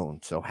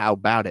alone. So how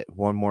about it?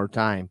 One more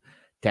time,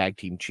 tag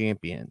team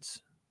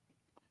champions.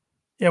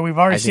 Yeah, we've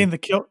already seen the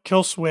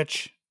kill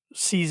switch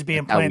C's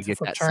being planted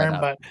for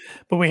turn, but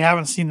we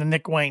haven't seen the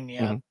Nick Wayne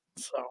yet.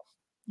 So,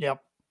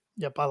 yep,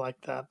 I like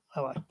that.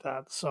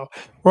 So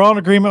we're all in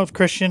agreement with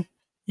Christian.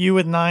 You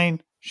with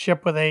 9,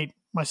 Shep with 8,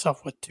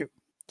 myself with 2.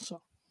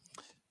 So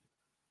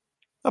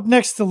up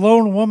next, the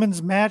lone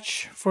woman's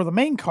match for the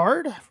main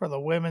card for the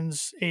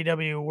Women's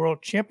AEW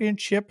World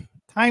Championship.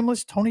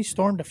 Timeless Toni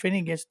Storm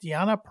defending against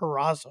Deonna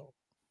Purrazzo.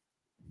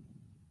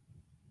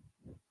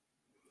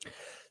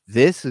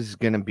 This is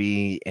going to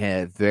be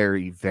a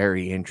very,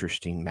 very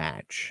interesting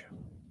match.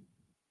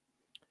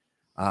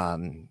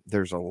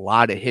 There's a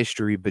lot of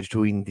history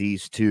between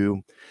these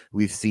two.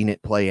 We've seen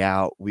it play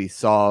out. We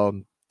saw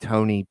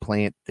Toni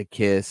plant the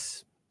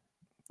kiss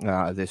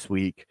this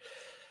week.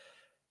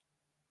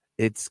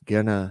 It's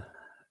going to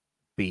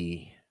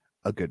be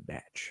a good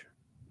match.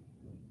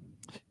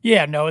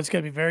 Yeah, no, it's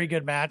going to be a very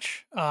good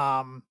match.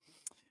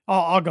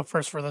 I'll go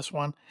first for this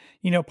one.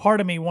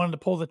 Part of me wanted to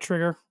pull the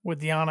trigger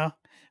with Deonna,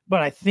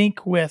 but I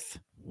think with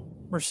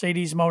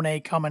Mercedes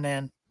Moné coming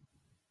in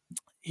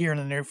here in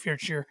the near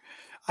future,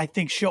 I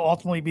think she'll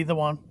ultimately be the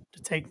one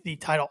to take the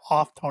title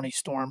off Toni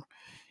Storm,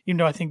 even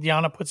though I think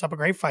Deonna puts up a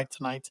great fight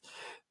tonight.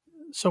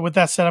 So with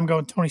that said, I'm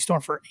going Toni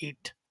Storm for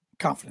 8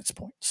 confidence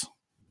points.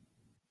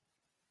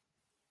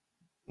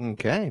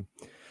 Okay.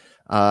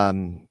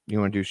 You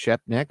want to do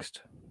Shep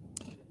next?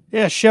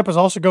 Yeah, Shep is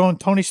also going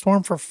Tony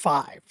Storm for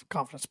 5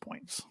 confidence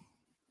points.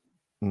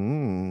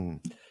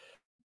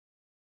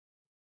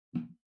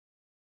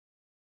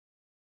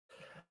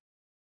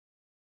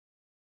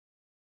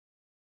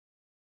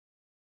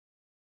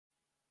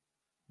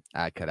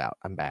 I cut out.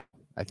 I'm back.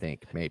 I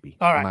think maybe.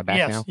 All right. Am I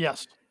back now?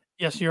 Yes.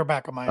 You're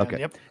back on my end.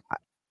 Yep.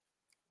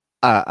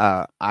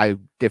 I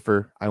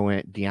differ. I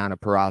went Deonna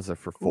Purrazzo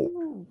for 4.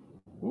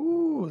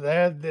 Ooh,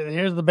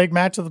 here's the big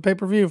match of the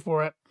pay-per-view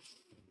for it.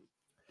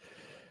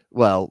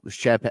 Well,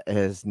 Shep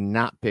has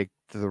not picked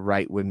the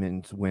right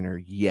women's winner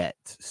yet,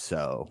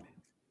 so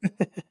I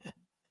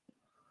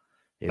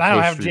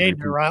don't have Jade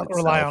to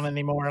rely on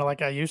anymore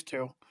like I used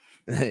to.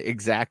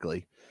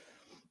 Exactly.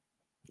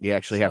 You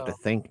actually have to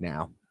think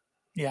now.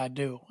 Yeah, I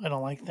do. I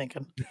don't like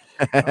thinking.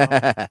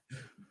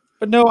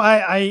 But no,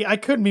 I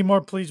couldn't be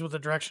more pleased with the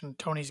direction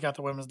Tony's got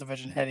the women's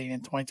division heading in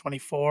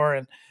 2024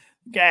 and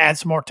add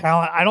some more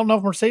talent. I don't know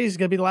if Mercedes is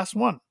going to be the last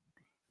one.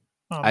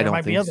 I don't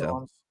might think be other so.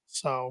 ones.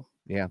 So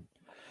yeah.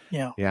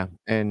 Yeah.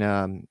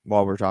 And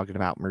while we're talking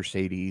about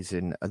Mercedes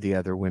and the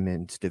other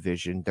women's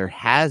division, there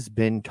has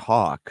been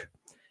talk,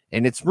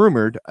 and it's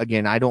rumored.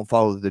 Again, I don't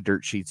follow the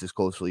dirt sheets as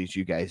closely as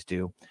you guys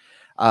do.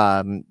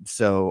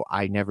 So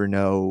I never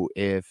know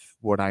if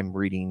what I'm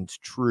reading is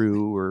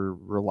true or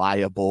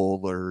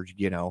reliable, or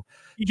you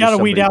got to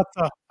weed out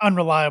the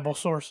unreliable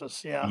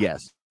sources. Yeah.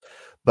 Yes.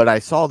 But I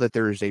saw that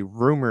there is a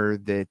rumor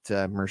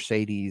that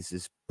Mercedes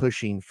is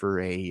pushing for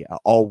a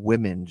all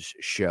women's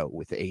show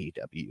with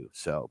AEW.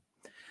 So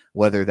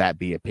whether that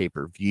be a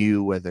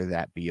pay-per-view, whether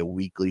that be a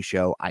weekly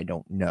show, I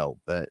don't know.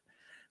 But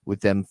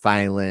with them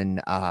filing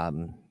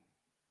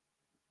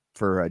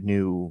for a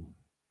new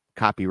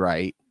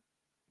copyright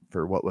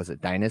for what was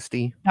it,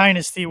 Dynasty,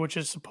 which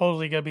is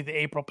supposedly going to be the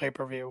April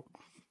pay-per-view.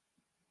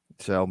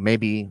 So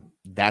maybe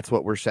that's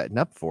what we're setting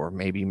up for.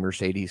 Maybe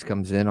Mercedes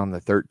comes in on the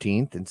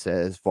 13th and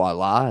says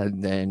voila,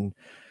 and then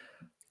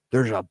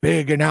there's a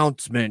big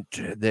announcement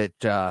that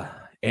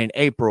in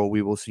April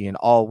we will see an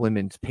all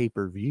women's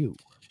pay-per-view.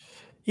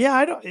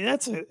 Yeah,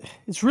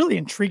 it's really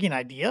intriguing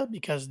idea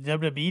because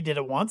WWE did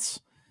it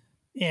once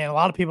and a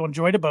lot of people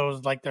enjoyed it, but it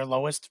was like their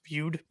lowest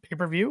viewed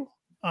pay-per-view.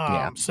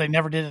 So they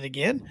never did it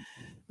again.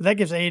 But that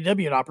gives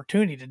AEW an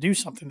opportunity to do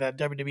something that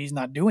WWE is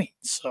not doing.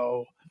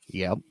 So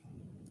yep.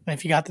 And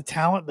if you got the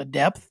talent, the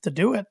depth to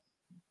do it,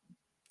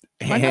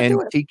 and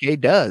TK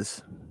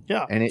does.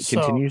 Yeah. And it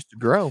continues to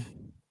grow.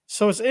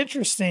 So it's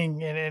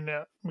interesting, and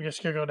we're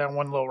just going to go down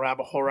one little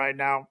rabbit hole right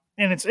now.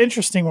 And it's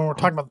interesting when we're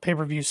talking about the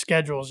pay-per-view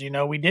schedules.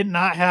 We did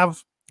not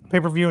have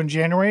pay-per-view in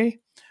January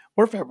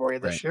or February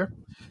this year.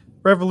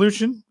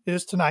 Revolution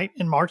is tonight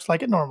in March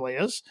like it normally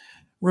is.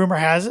 Rumor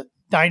has it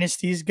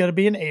Dynasty is going to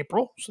be in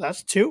April, so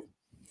that's 2.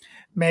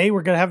 May,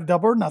 we're going to have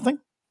Double or Nothing.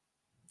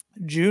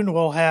 June,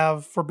 we'll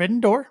have Forbidden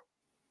Door.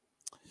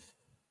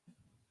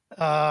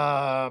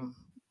 Then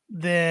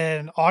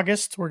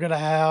August, we're going to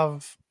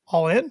have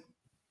All In.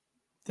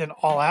 Then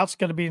All Out's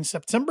going to be in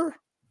September.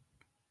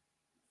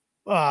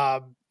 Wrestle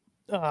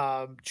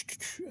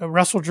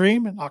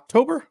Dream in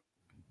October.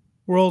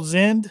 World's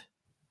End,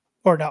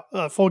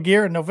 Full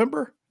Gear in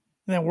November.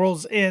 And then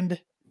World's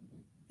End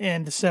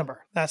in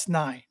December. That's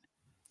 9.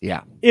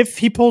 Yeah. If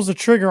he pulls the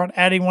trigger on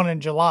adding one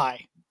in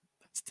July,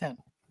 that's 10.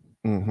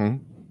 Mm-hmm.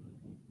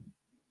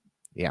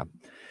 Yeah.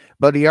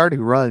 But he already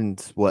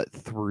runs,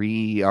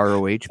 3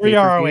 ROH 3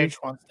 ROH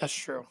ones. That's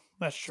true.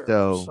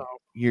 So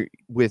you're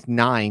with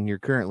 9, you're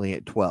currently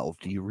at 12.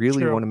 Do you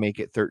really want to make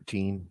it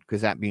 13?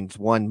 Because that means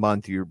 1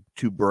 month your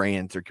 2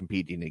 brands are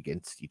competing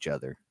against each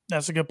other.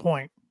 That's a good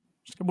point.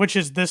 Which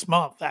is this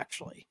month,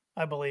 actually,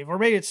 I believe. Or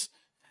maybe it's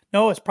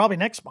probably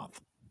next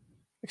month.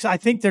 Because I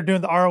think they're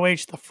doing the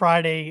ROH the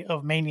Friday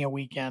of Mania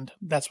weekend.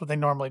 That's what they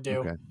normally do.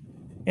 Okay.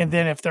 And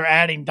then if they're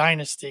adding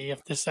Dynasty,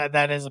 if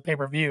that is a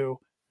pay-per-view,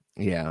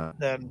 yeah,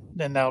 then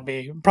that'll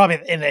be probably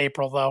in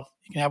April, though.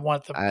 You can have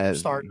one at the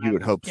start. You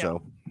would hope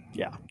so.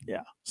 Yeah.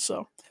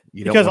 So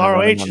you don't want to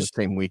run on the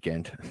same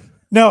weekend.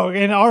 No,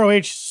 and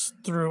ROH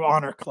through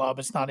Honor Club.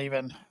 It's not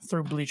even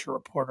through Bleacher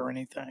Report or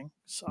anything.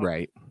 So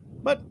right.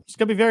 But it's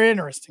going to be very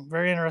interesting.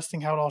 Very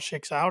interesting how it all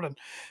shakes out. And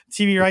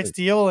TV rights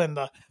deal and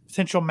the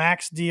potential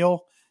Max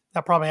deal,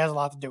 that probably has a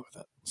lot to do with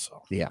it.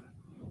 So yeah.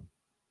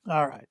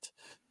 All right.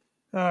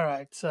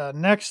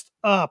 Next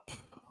up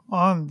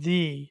on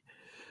the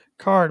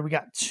card, we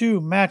got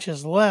 2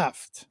 matches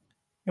left.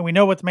 And we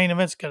know what the main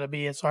event's going to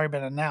be. It's already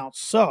been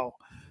announced. So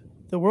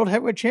the World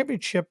Heavyweight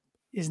Championship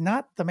is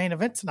not the main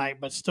event tonight,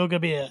 but still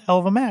going to be a hell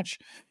of a match.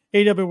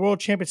 AEW World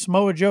Champion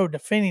Samoa Joe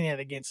defending it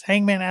against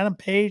Hangman Adam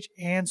Page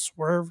and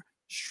Swerve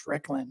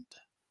Strickland.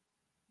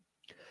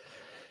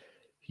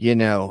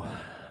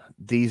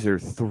 These are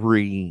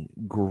 3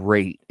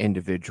 great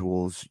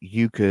individuals.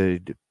 You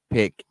could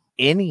pick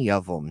any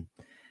of them,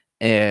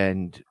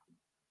 and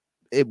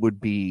it would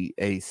be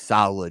a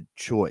solid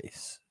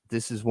choice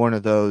this is one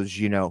of those,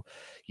 you know,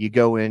 you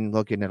go in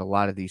looking at a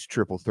lot of these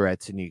triple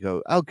threats and you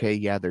go, okay,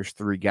 yeah, there's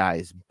 3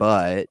 guys,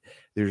 but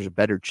there's a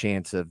better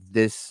chance of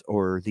this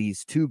or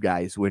these 2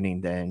 guys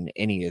winning than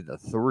any of the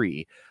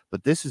 3.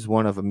 But this is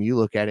one of them. You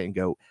look at it and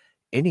go,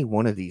 any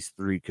one of these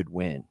 3 could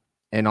win.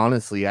 And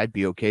honestly, I'd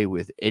be okay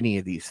with any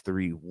of these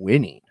 3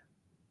 winning.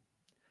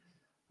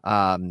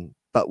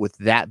 But with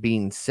that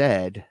being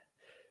said,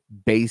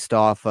 based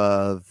off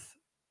of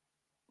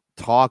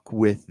talk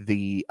with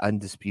the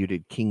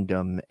Undisputed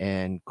Kingdom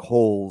and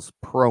Cole's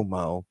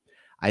promo,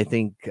 I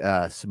think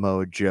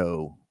Samoa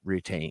Joe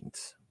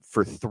retains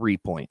for 3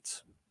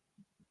 points.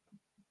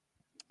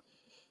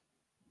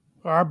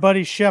 Our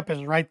buddy Shep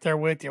is right there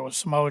with you with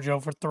Samoa Joe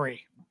for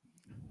 3.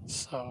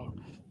 So,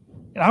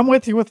 and I'm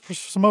with you with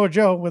Samoa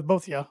Joe with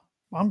both of you.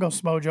 I'm going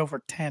Samoa Joe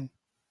for 10.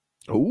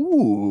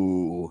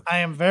 Ooh. I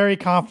am very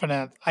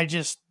confident. I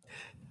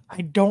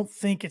don't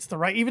think it's the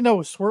right, even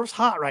though Swerve's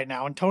hot right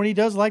now, and Tony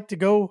does like to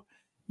go,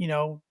 he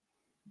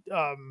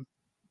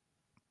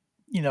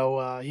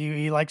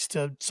likes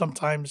to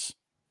sometimes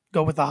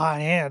go with the hot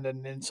hand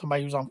and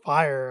somebody who's on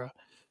fire,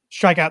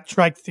 strike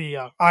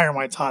the iron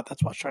while it's hot.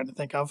 That's what I was trying to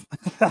think of.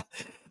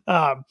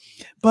 But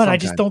I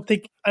don't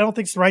think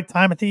it's the right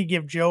time. I think you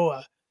give Joe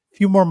a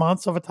few more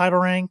months of a title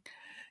reign,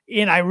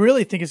 and I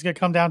really think it's going to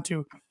come down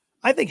to,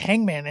 I think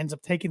Hangman ends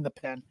up taking the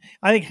pin.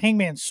 I think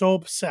Hangman's so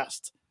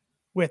obsessed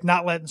with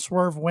not letting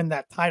Swerve win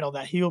that title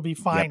that he'll be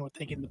fine with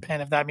taking the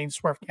pin if that means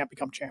Swerve can't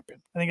become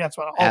champion. I think that's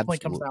what it ultimately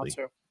comes down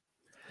to.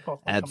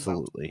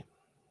 Absolutely.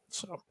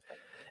 So,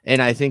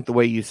 and I think the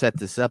way you set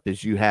this up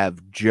is you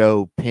have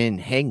Joe pin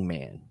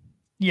Hangman.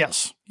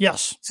 Yes,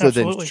 so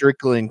absolutely. Then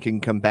Strickland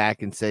can come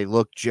back and say,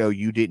 look, Joe,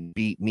 you didn't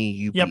beat me.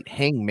 You beat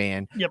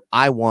Hangman. Yep.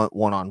 I want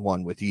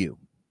one-on-one with you.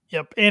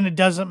 Yep. And it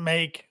doesn't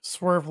make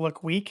Swerve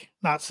look weak.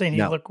 Not saying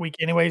he look weak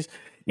anyways.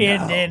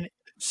 And then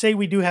say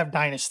we do have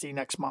Dynasty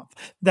next month.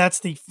 That's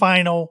the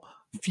final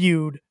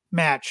feud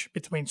match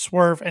between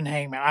Swerve and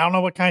Hangman. I don't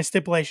know what kind of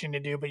stipulation to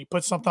do, but you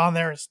put something on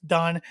there, it's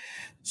done.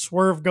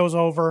 Swerve goes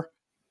over,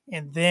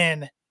 and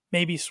then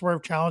maybe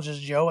Swerve challenges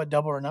Joe at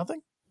Double or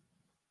Nothing.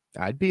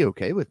 I'd be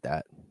okay with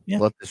that. Yeah.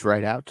 Let this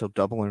ride out till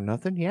Double or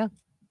Nothing. Yeah.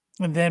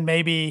 And then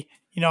maybe,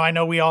 I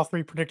know we all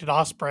 3 predicted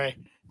Ospreay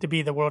to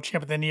be the world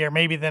champion of the year.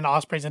 Maybe then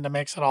Ospreay's in the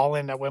mix at All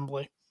In at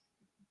Wembley.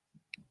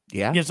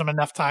 Yeah. Gives him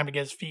enough time to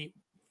get his feet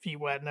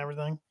wet and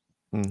everything.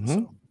 Mm-hmm.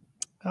 So,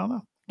 I don't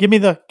know. Give me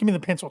the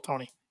pencil,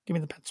 Tony. Give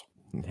me the pencil.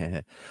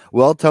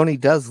 Well, Tony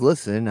does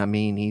listen. I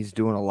mean, he's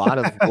doing a lot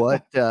of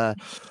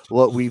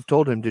what we've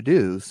told him to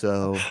do.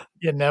 So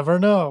you never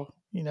know.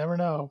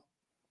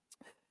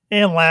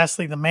 And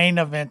lastly, the main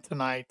event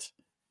tonight,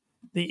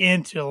 the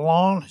end to a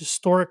long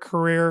historic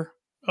career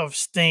of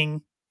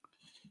Sting.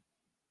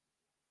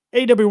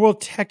 AEW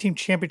World Tag Team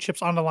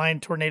Championships on the line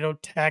tornado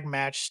tag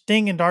match.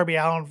 Sting and Darby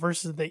Allin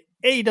versus the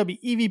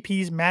AEW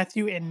EVPs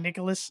Matthew and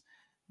Nicholas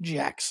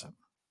Jackson.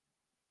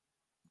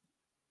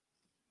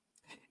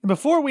 And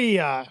before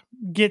we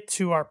get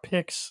to our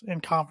picks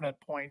and confident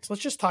points,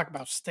 let's just talk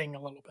about Sting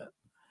a little bit.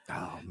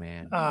 Oh,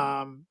 man.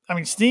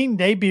 Sting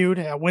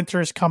debuted at Winter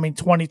is Coming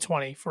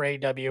 2020 for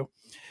AEW.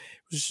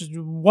 It was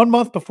 1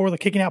 month before the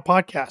Kicking Out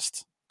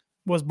podcast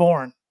was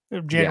born,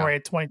 January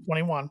of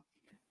 2021.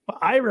 But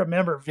I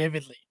remember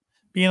vividly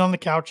being on the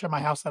couch at my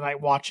house that night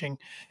watching,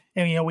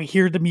 and we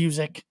hear the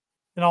music,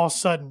 and all of a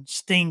sudden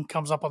Sting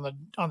comes up on the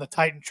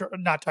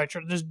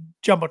Titantron, there's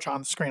Jumbotron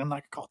on the screen. I'm not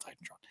gonna call it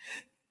Titantron.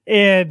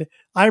 And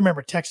I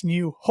remember texting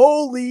you,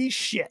 "Holy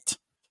shit,"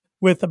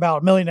 with about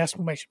 1 million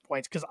exclamation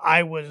points, because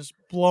I was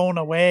blown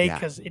away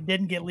because it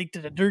didn't get leaked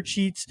to the dirt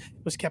sheets.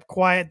 It was kept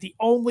quiet. The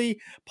only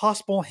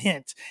possible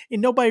hint,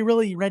 and nobody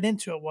really read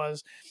into it,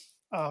 was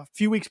a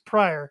few weeks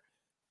prior,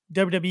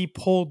 WWE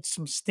pulled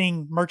some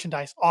Sting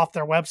merchandise off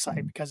their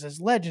website because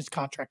his Legends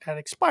contract had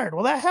expired.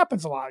 Well, that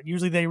happens a lot.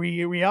 Usually they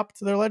re-up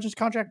to their Legends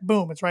contract.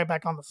 Boom, it's right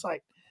back on the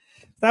site.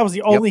 That was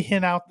the only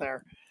hint out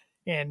there,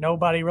 and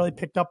nobody really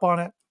picked up on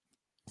it.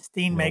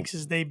 Sting makes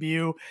his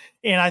debut,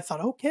 and I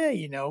thought,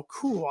 okay,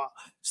 cool.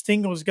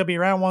 Sting was going to be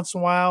around once in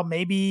a while.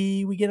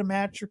 Maybe we get a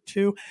match or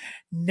two.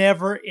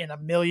 Never in a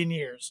million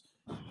years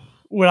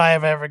would I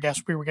have ever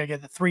guessed we were going to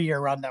get the 3-year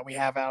run that we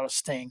have out of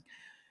Sting.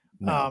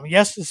 No.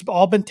 Yes, it's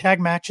all been tag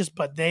matches,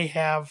 but they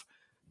have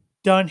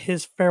done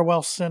his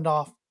farewell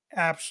send-off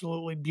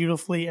absolutely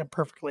beautifully and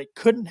perfectly.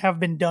 Couldn't have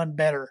been done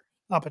better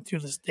up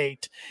until this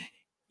date.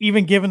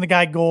 Even giving the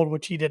guy gold,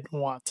 which he didn't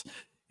want,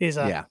 is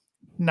a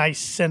nice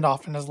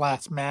send-off in his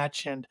last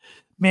match. And,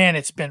 man,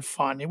 it's been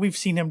fun. And we've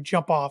seen him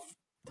jump off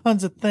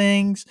tons of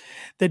things.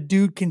 The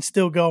dude can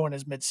still go in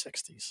his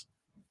mid-60s.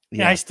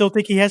 Yeah. And I still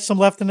think he has some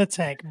left in the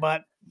tank,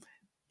 but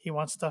he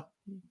wants to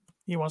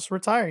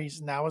retire.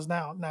 Now is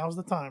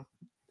the time.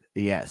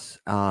 Yes.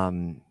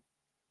 And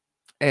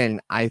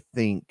I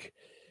think,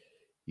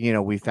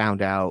 we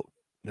found out,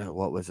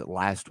 what was it,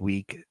 last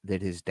week,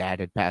 that his dad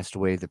had passed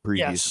away the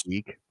previous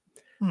week.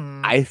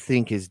 I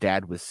think his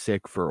dad was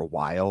sick for a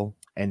while,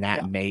 and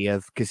that may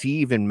have, because he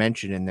even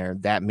mentioned in there,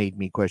 that made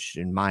me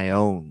question my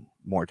own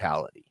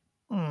mortality.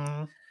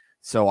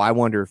 So I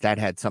wonder if that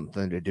had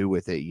something to do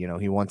with it.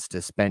 He wants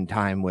to spend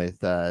time with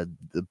the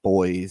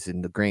boys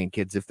and the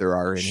grandkids if there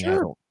are any.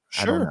 Sure.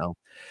 I don't Sure. know.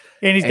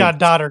 And he's got a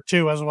daughter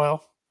too as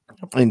well.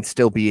 And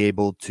still be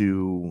able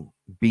to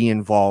be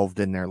involved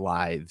in their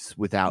lives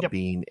without Yep.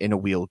 being in a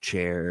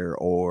wheelchair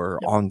or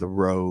Yep. on the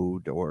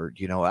road or,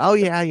 oh,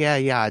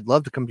 yeah, I'd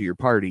love to come to your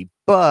party,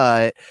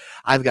 but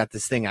I've got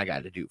this thing I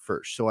got to do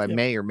first. So I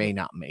may or may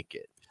not make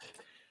it.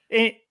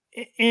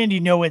 And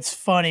it's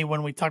funny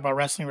when we talk about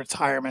wrestling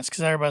retirements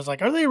because everybody's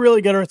like, are they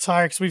really going to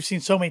retire? Because we've seen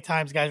so many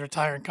times guys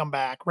retire and come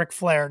back. Ric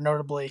Flair,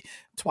 notably,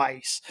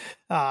 twice.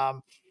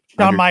 Shawn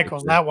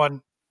Michaels, that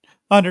one.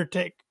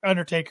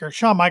 Undertaker,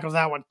 Shawn Michaels,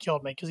 that one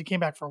killed me because he came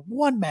back for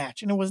one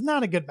match and it was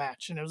not a good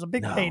match and it was a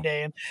big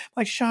payday. And I'm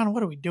like, Shawn,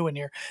 what are we doing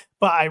here?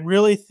 But I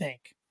really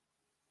think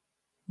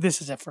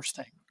this is it for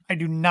Sting. I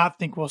do not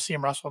think we'll see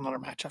him wrestle another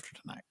match after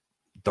tonight.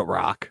 The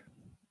Rock.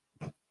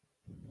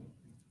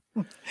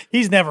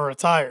 He's never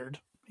retired.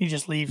 He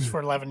just leaves for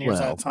 11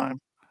 years at a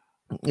time.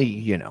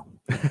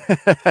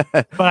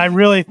 But I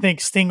really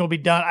think Sting will be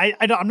done.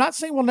 I'm not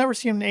saying we'll never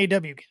see him in AEW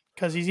again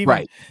because he's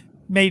even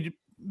made.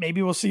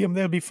 Maybe we'll see him.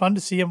 It'll be fun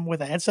to see him with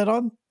a headset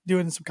on,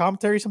 doing some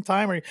commentary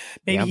sometime, or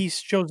maybe he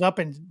shows up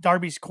in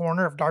Darby's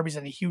corner if Darby's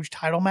in a huge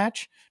title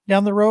match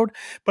down the road.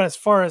 But as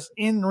far as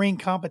in-ring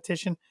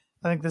competition,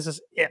 I think this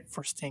is it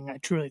for Sting. I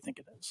truly think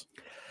it is.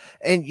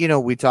 And,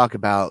 we talk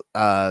about,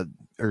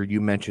 or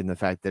you mentioned the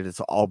fact that it's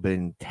all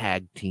been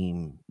tag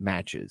team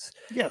matches.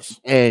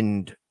 Yes.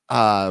 And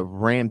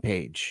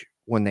Rampage,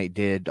 when they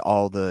did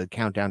all the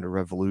Countdown to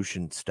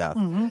Revolution stuff,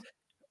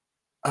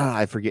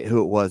 I forget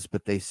who it was,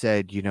 but they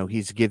said,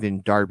 he's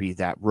given Darby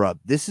that rub.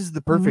 This is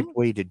the perfect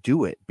way to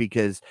do it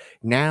because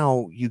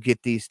now you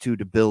get these two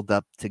to build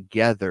up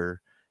together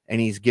and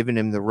he's giving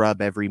him the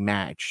rub every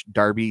match.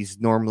 Darby's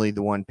normally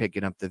the one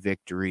picking up the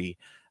victory.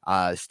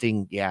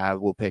 Sting,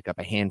 we'll pick up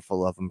a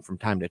handful of them from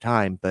time to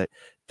time, but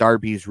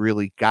Darby's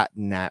really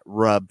gotten that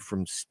rub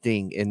from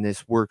Sting, and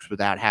this works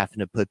without having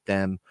to put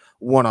them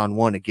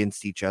one-on-one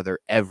against each other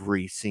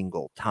every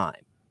single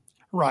time.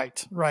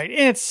 Right. And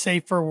it's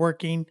safer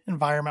working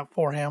environment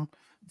for him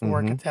to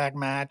work a tag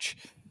match.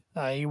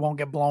 He won't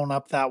get blown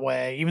up that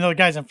way, even though the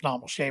guy's in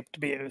phenomenal shape to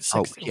be in his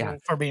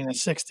 60s, for being in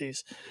his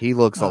 60s. He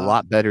looks a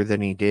lot better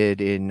than he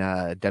did in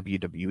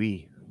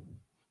WWE.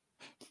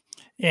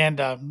 And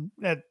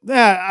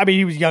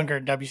he was younger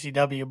in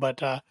WCW, but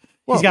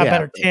he's got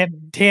better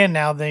tan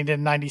now than he did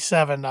in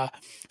 '97.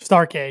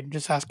 Starrcade,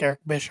 just ask Eric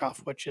Bischoff,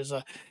 which is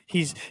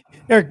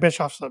Eric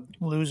Bischoff's a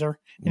loser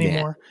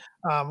anymore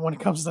when it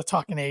comes to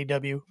talking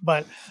AEW.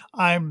 But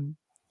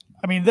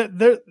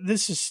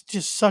this is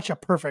just such a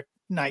perfect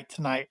night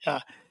tonight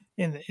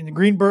in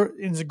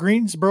the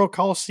Greensboro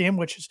Coliseum,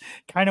 which is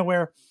kind of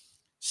where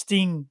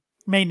Sting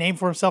made name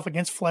for himself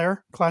against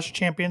Flair, Clash of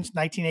Champions,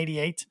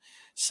 1988,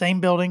 same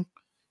building.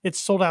 It's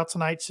sold out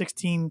tonight,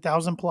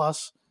 16,000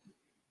 plus.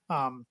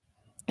 And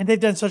they've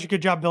done such a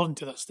good job building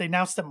to this. They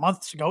announced it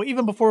months ago,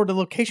 even before the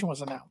location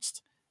was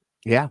announced.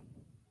 Yeah.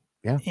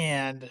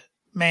 And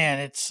man,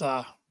 it's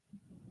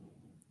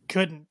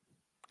couldn't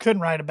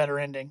write a better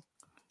ending.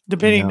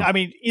 Depending,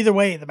 either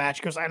way the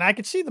match goes, and I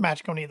could see the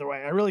match going either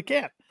way. I really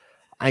can.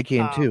 I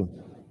can too.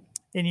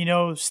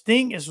 And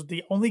Sting is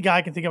the only guy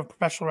I can think of in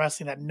professional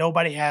wrestling that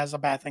nobody has a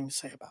bad thing to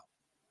say about.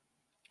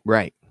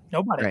 Right.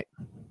 Nobody. Right.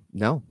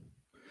 No.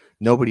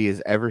 Nobody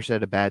has ever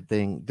said a bad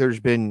thing. There's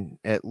been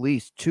at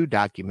least 2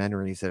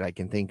 documentaries that I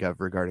can think of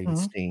regarding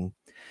Sting.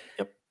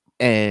 Yep.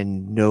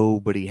 And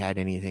nobody had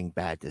anything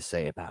bad to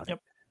say about it.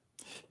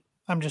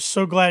 I'm just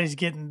so glad he's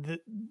getting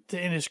to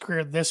end his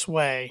career this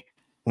way.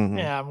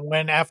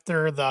 When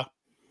after the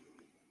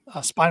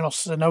spinal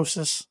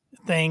stenosis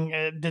thing,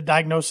 the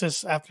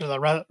diagnosis after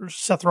the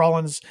Seth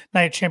Rollins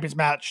Night of Champions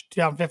match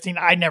 2015,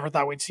 I never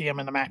thought we'd see him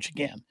in the match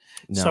again.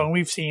 No. So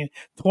we've seen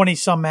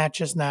 20-some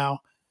matches now.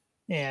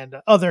 And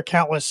other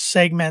countless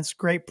segments,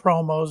 great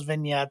promos,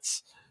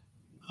 vignettes.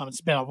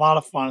 It's been a lot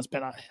of fun. It's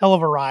been a hell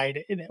of a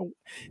ride.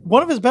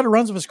 One of his better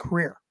runs of his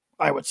career,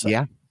 I would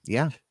say.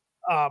 Yeah.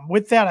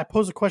 With that, I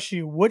pose a question to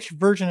you. Which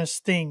version of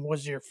Sting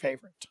was your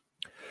favorite?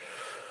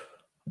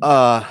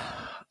 All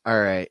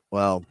right.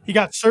 Well, you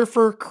got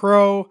Surfer,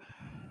 Crow,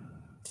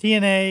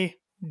 TNA,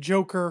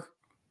 Joker,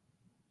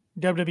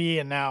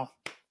 WWE, and now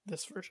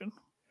this version.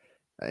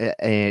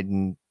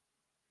 And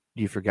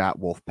you forgot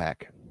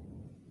Wolfpack.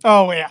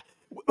 Oh, yeah.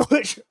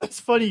 Which is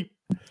funny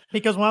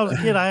because when I was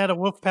a kid, I had a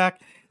Wolfpack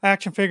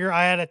action figure.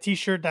 I had a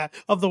T-shirt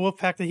of the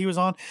Wolfpack that he was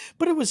on.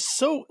 But it was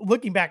so,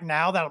 looking back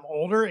now that I'm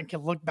older and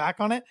can look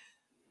back on it,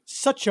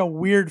 such a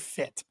weird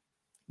fit.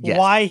 Yes.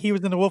 Why he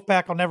was in the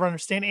Wolfpack, I'll never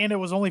understand. And it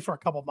was only for a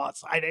couple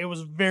months. It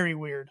was very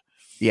weird.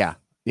 Yeah.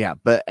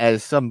 But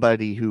as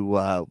somebody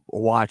who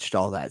watched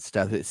all that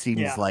stuff, it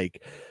seems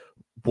like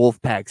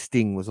Wolfpack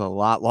Sting was a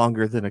lot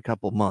longer than a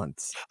couple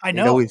months. I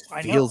know. It always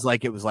feels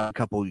like it was like a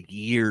couple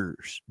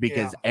years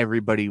because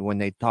everybody, when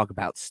they talk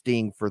about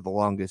Sting for the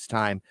longest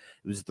time,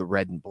 it was the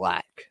red and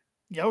black.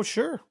 Yo,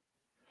 sure.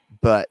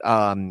 But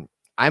I'm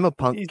a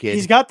punk kid.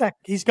 He's got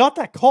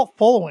that cult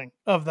following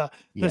of the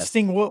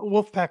Sting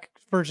Wolfpack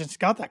version's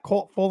got that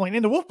cult following,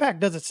 and the Wolfpack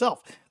does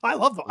itself. I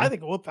love them. I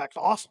think the Wolfpack's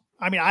awesome.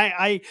 I mean,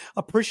 I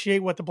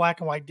appreciate what the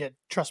Black and White did.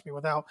 Trust me,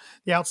 without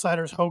the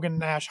Outsiders, Hogan,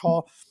 Nash,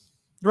 Hall,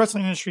 the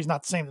wrestling industry is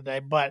not the same today.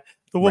 But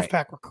the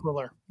Wolfpack were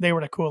cooler. They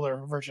were the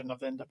cooler version of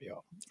the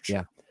NWO.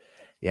 Sure.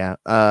 Yeah.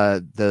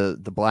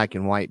 The Black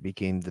and White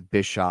became the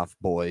Bischoff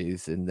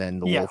Boys, and then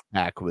the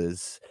Wolfpack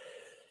was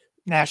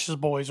Nash's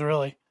Boys,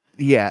 really.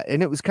 Yeah,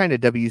 and it was kind of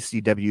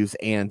WCW's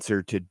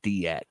answer to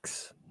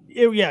DX.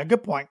 Yeah,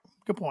 good point.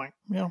 Good point.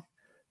 Yeah.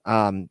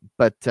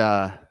 But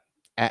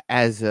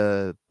as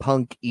a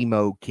punk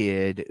emo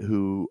kid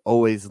who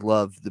always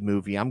loved the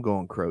movie, I'm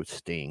going Crow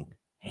Sting,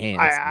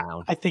 hands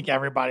down. I think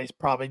everybody's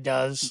probably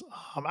does.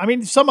 I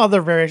mean, some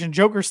other variation.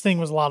 Joker Sting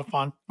was a lot of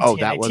fun. Oh,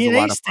 that was TNA a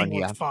lot of Sting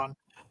fun. Was fun.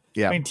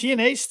 Yeah. I mean,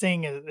 TNA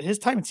Sting, his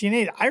time in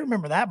TNA, I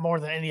remember that more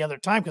than any other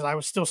time because I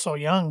was still so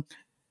young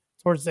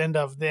towards the end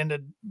of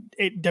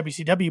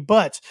WCW.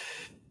 But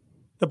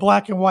the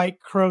Black and White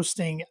Crow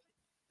Sting,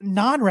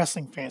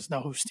 non-wrestling fans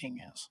know who Sting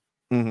is.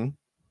 Mm-hmm.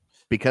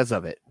 Because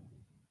of it.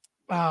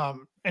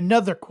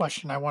 Another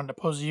question I wanted to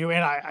pose to you,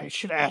 and I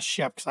should ask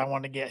Shep because I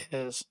wanted to get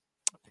his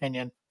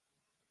opinion.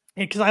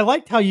 Because I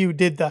liked how you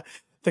did the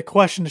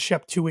question to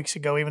Shep 2 weeks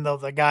ago, even though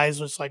the guys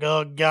was like,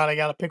 oh, God, I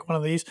got to pick one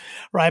of these,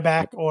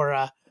 Ryback or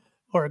a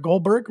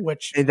Goldberg,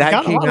 which and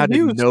that came out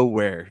of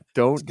nowhere.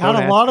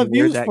 Got a lot of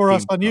views for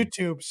us on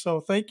YouTube, so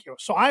thank you.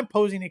 So I'm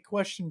posing a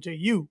question to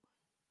you,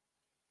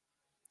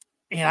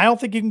 and I don't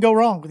think you can go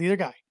wrong with either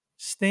guy,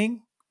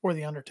 Sting or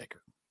The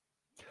Undertaker.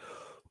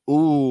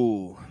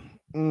 Ooh.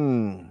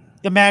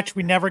 The match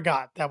we never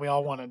got that we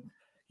all wanted.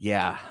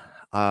 Yeah.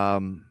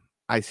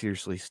 I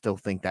seriously still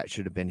think that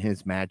should have been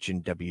his match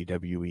in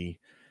WWE.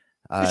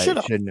 It should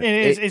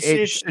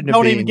have.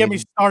 Don't even get me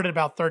started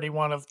about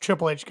 31 of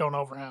Triple H going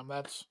over him.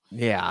 That's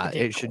ridiculous.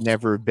 It should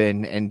never have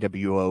been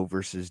NWO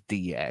versus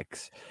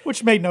DX,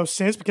 which made no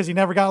sense because he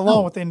never got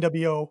along with the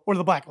NWO or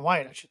the Black and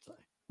White, I should say.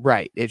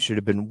 Right. It should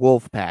have been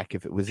Wolfpack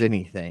if it was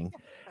anything,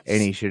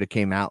 and he should have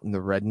came out in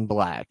the red and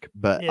black.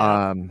 But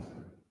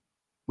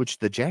which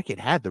the jacket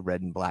had the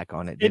red and black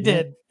on it. It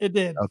did. It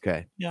did.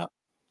 Okay. Yeah.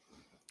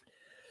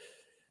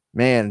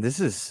 Man, this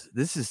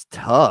is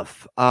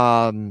tough.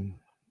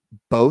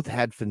 Both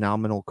had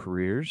phenomenal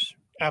careers.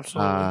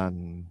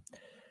 Absolutely.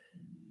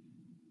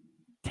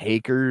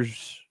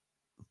 Taker's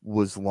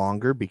was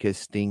longer because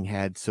Sting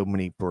had so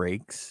many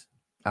breaks.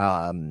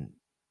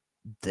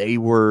 They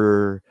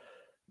were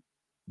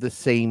the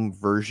same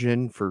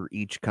version for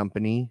each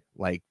company.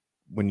 Like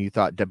when you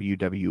thought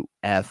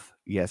WWF,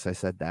 yes, I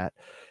said that.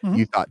 Mm-hmm.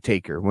 You thought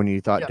Taker. When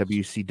you thought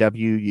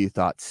WCW, you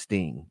thought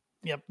Sting.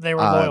 Yep, they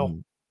were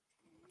loyal.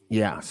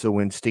 Yeah, so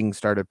when Sting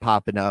started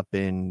popping up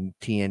in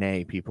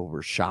TNA, people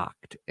were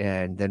shocked.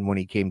 And then when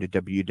he came to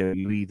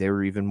WWE, they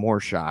were even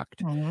more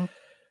shocked. Mm-hmm.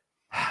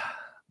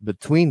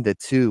 Between the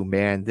two,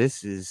 man,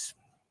 this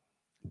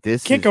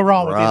can't go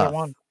wrong with either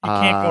one. You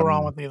can't go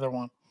wrong with either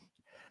one.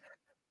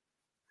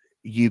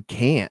 You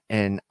can't.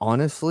 And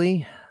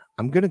honestly,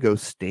 I'm going to go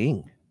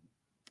Sting.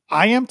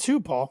 I am too,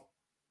 Paul.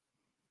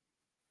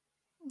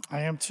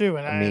 I am too.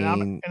 And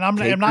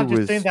I'm not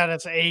just saying that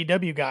as an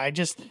AEW guy.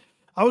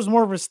 I was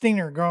more of a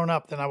Stinger growing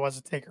up than I was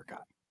a Taker guy.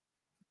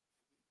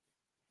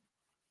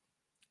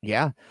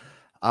 Yeah.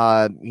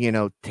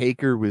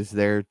 Taker was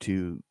there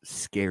to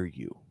scare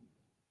you.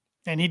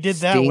 And he did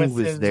that with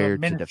his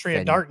Ministry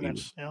of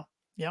Darkness.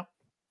 Yeah.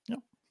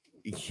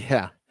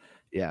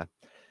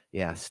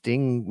 Yeah.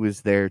 Sting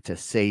was there to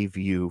save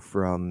you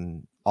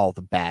from all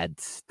the bad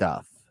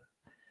stuff.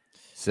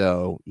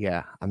 So,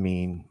 yeah, I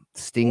mean,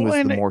 Sting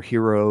was the more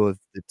hero of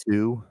the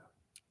two.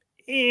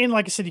 And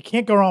like I said, you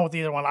can't go wrong with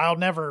either one. I'll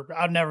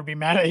never be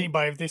mad at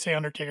anybody if they say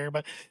Undertaker.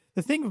 But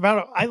the thing about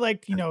it, I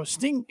liked,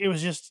 Sting. He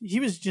was just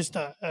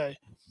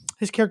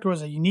his character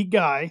was a unique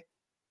guy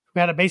who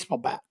had a baseball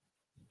bat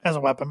as a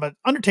weapon. But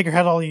Undertaker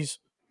had all these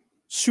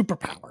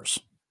superpowers.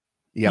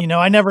 Yeah,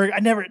 I never.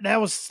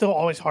 That was still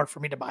always hard for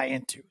me to buy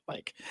into.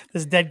 Like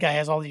this dead guy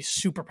has all these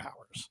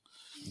superpowers,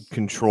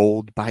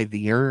 controlled by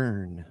the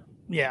urn.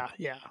 Yeah.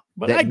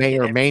 But that may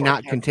or may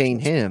not contain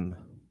him.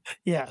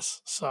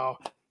 Yes, so.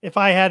 If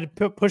I had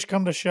to push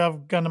come to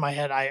shove, gun to my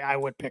head, I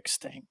would pick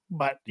Sting.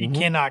 But you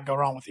cannot go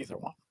wrong with either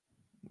one.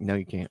 No,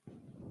 you can't.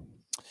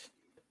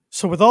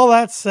 So with all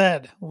that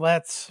said,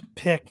 let's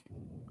pick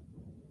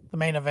the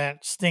main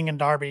event, Sting and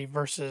Darby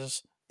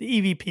versus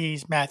the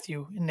EVPs,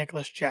 Matthew and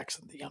Nicholas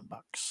Jackson, the Young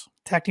Bucks.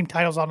 Tag team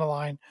titles on the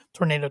line,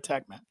 tornado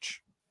tag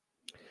match.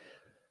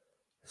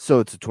 So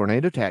it's a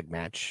tornado tag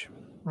match,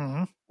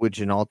 which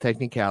in all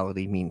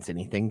technicality means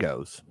anything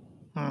goes.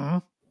 Mm-hmm.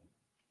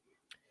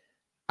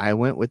 I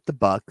went with the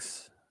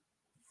Bucks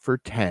for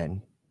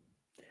 10.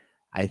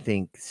 I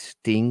think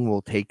Sting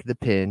will take the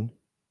pin.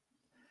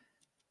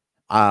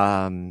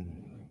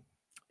 And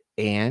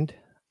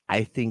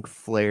I think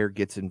Flair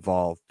gets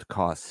involved to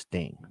cost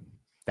Sting.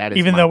 That is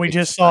even though we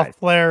just saw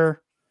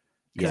Flair,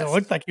 because it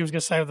looked like he was going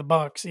to side with the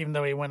Bucks, even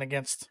though he went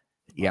against.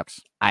 Yep.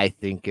 I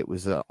think it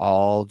was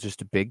all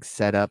just a big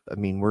setup. I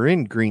mean, we're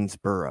in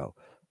Greensboro.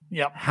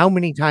 Yep. How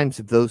many times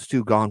have those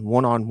two gone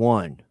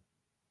one-on-one?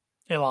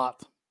 A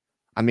lot.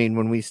 I mean,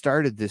 when we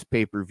started this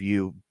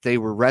pay-per-view, they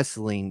were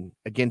wrestling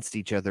against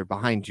each other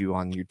behind you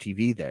on your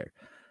TV there.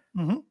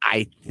 Mm-hmm.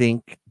 I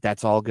think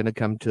that's all going to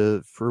come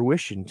to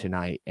fruition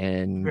tonight,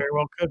 and Very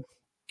well could.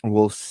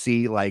 we'll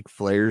see, like,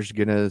 Flair's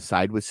going to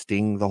side with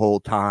Sting the whole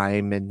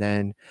time, and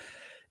then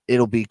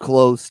it'll be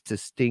close to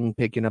Sting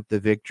picking up the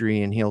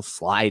victory, and he'll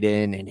slide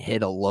in and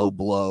hit a low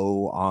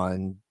blow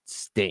on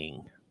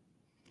Sting.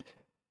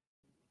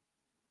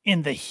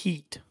 In the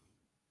heat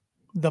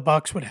the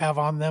Bucks would have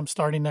on them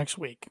starting next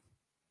week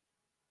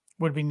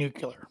would be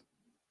nuclear.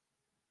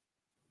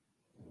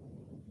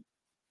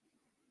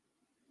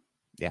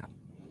 Yeah.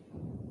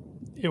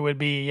 It would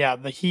be,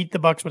 the heat the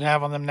Bucks would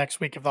have on them next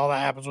week if all that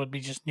happens would be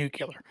just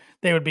nuclear.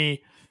 They would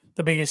be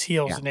the biggest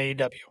heels in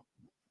AEW.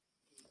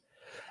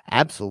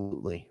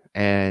 Absolutely.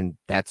 And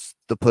that's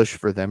the push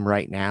for them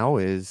right now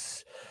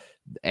is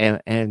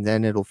and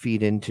then it'll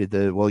feed into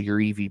your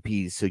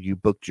EVPs, so you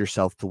booked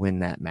yourself to win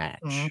that match.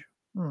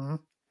 Mm-hmm. Mm-hmm.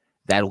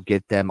 That'll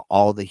get them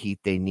all the heat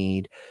they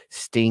need.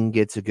 Sting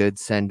gets a good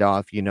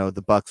send-off.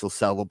 The Bucks will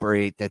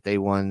celebrate that they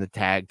won the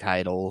tag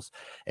titles,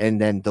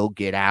 and then they'll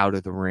get out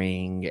of the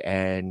ring,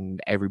 and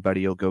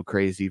everybody will go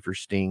crazy for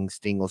Sting.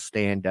 Sting will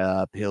stand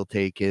up. He'll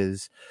take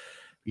his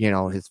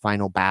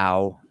final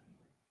bow.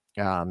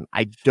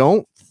 I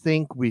don't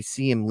think we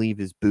see him leave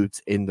his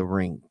boots in the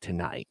ring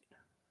tonight.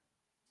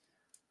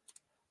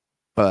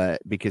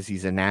 But because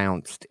he's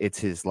announced it's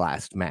his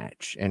last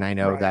match. And I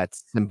know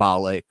that's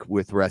symbolic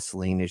with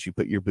wrestling as you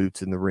put your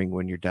boots in the ring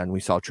when you're done. We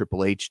saw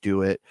Triple H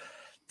do it.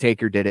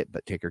 Taker did it,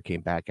 but Taker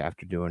came back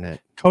after doing it.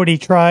 Cody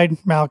tried.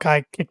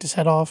 Malachi kicked his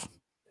head off.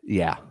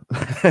 Yeah.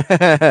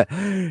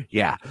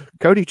 Yeah.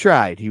 Cody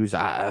tried. He was,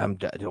 I'm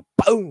done.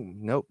 Boom.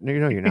 Nope.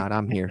 No, you're not.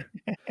 I'm here.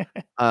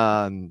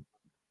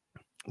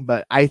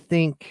 But I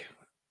think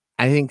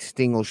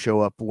Sting will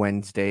show up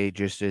Wednesday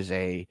just as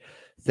a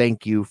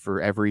thank you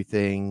for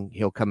everything.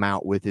 He'll come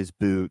out with his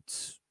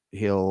boots.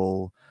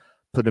 He'll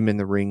put him in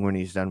the ring when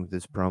he's done with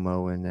his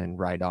promo and then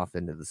ride off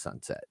into the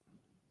sunset,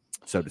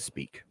 so to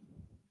speak.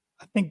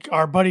 I think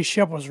our buddy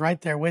Shep was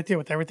right there with you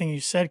with everything you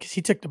said because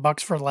he took the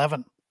Bucks for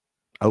 11.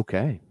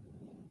 Okay.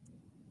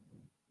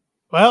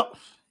 Well,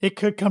 it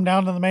could come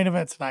down to the main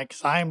event tonight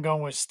because I am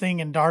going with Sting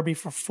and Darby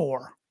for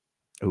 4.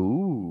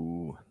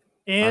 Ooh.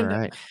 And all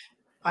right.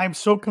 I'm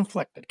so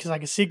conflicted because I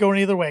can see it going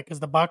either way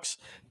because the Bucks,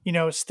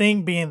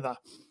 Sting being the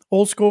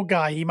old school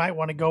guy, he might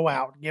want to go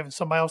out, giving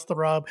somebody else the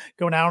rub,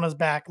 going out on his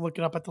back,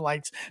 looking up at the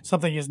lights,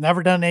 something he's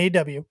never done in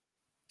AEW.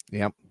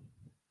 Yep.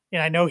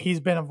 And I know he's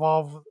been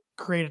involved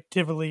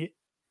creatively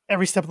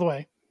every step of the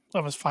way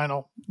of his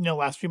final,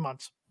 last few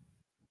months.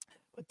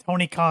 But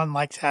Tony Khan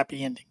likes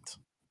happy endings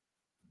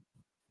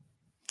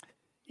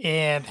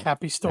and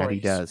happy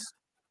stories. That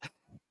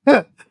he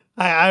does.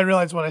 I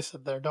realize what I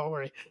said there. Don't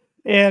worry.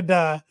 And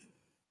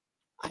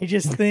I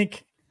just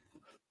think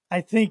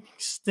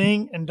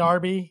Sting and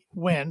Darby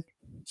win.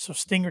 So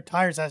Sting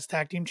retires as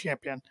tag team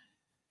champion.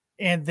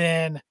 And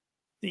then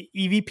the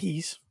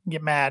EVPs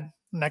get mad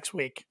next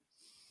week.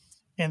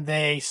 And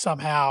they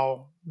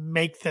somehow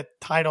make the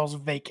titles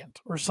vacant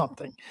or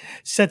something.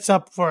 Sets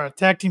up for a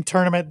tag team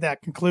tournament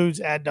that concludes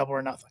at Double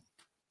or Nothing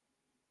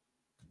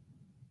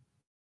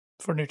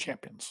for new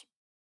champions.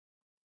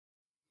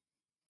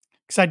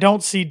 Because I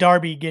don't see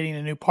Darby getting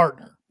a new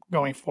partner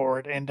going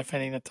forward and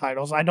defending the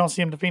titles. I don't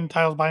see him defending the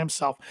titles by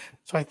himself.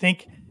 So I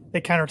think they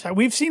kind of retire.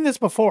 We've seen this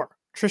before.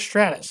 Trish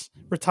Stratus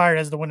retired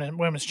as the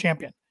women's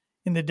champion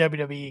in the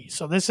WWE.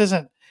 So this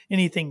isn't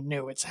anything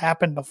new. It's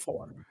happened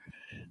before.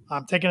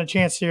 I'm taking a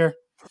chance here,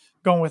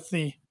 going with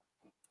the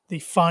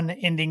fun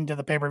ending to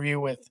the pay-per-view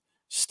with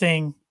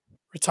Sting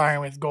retiring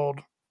with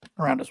gold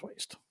around his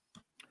waist.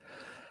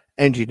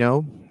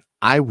 And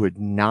I would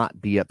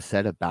not be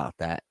upset about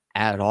that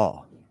at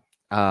all.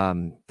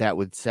 That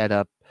would set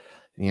up,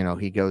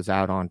 he goes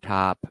out on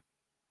top.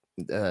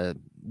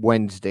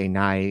 Wednesday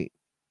night,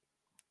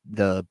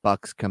 the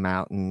Bucks come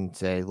out and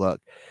say,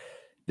 look,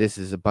 this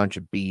is a bunch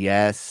of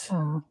BS.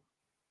 Mm-hmm.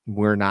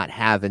 We're not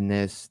having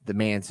this. The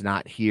man's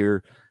not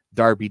here.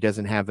 Darby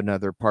doesn't have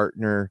another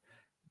partner.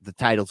 The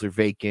titles are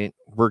vacant.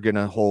 We're going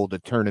to hold a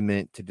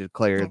tournament to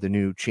declare the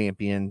new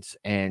champions,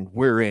 and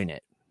we're in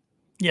it.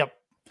 Yep.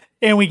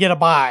 And we get a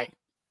bye.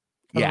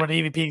 Yeah. We're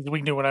EVPs. We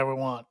can do whatever we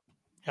want.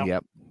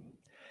 Yep.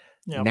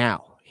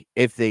 Now,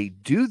 if they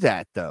do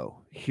that,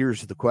 though,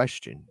 here's the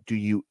question. Do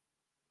you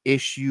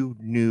issue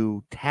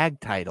new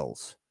tag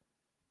titles?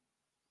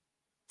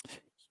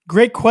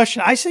 Great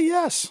question. I say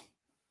yes.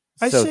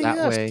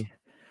 Way,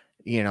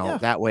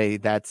 that way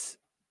that's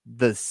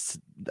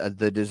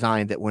the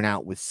design that went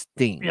out with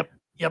Sting. Yep.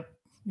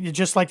 You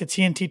just like the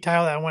TNT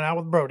title that went out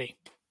with Brody.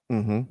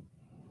 Mm-hmm.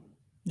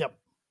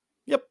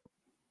 Yep.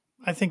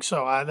 I think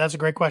so. That's a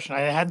great question.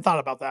 I hadn't thought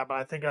about that, but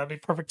I think that'd be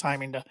perfect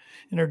timing to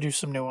introduce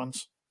some new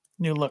ones.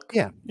 New look.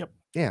 Yeah. Yep.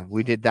 Yeah.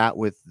 We did that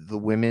with the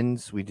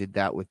women's. We did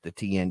that with the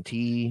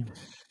TNT.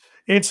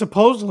 And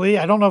supposedly,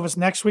 I don't know if it's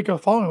next week or the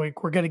following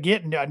week, we're going to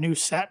get a new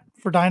set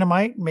for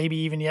Dynamite, maybe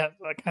even yet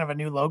kind of a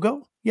new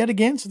logo yet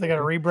again. So they got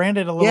to rebrand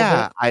it a little bit.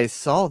 Yeah, I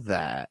saw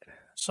that.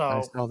 So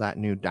I saw that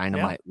new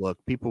Dynamite look.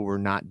 People were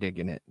not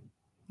digging it.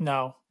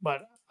 No,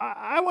 but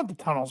I want the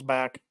tunnels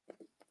back.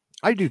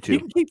 I do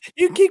too.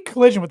 You can keep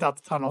Collision without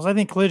the tunnels. I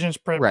think Collision's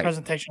Right.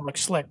 presentation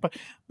looks slick, but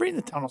bring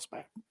the tunnels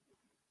back.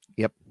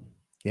 Yep.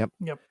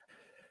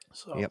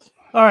 So, Yep.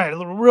 all right, a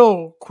little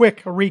real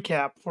quick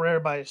recap for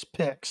everybody's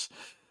picks.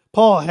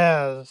 Paul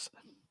has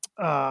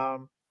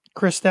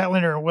Chris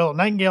Statlander and Will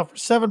Nightingale for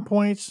 7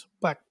 points.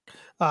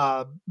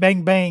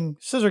 Bang Bang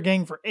Scissor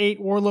Gang for 8.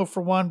 Warlow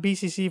for 1.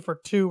 BCC for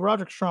 2.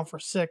 Roderick Strong for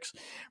 6.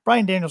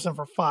 Brian Danielson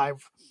for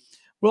 5.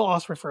 Will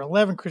Ospreay for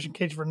 11. Christian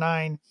Cage for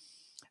 9.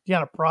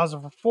 Deanna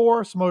Peraza for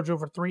 4. Samoa Joe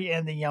for 3.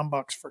 And the Young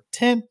Bucks for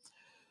 10.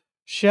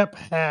 Shep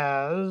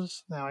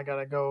has, now I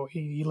gotta go,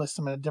 he lists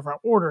them in a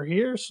different order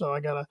here, so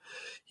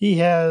he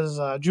has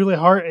Julia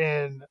Hart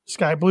and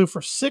Sky Blue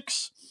for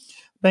 6,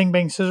 Bang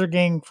Bang Scissor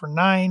Gang for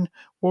 9,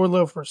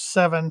 Warlow for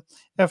 7,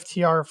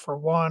 FTR for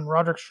 1,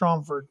 Roderick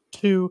Strong for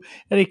 2,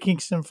 Eddie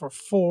Kingston for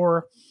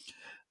 4,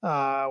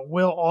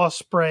 Will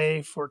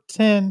Ospreay for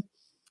 10,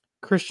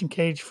 Christian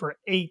Cage for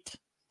 8,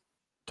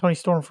 Tony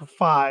Storm for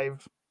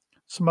 5,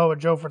 Samoa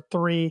Joe for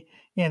 3,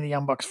 and the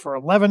Young Bucks for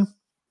 11.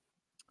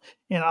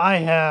 And I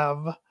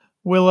have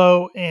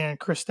Willow and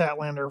Chris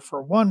Statlander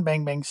for 1,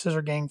 Bang Bang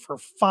Scissor Gang for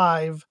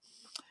 5,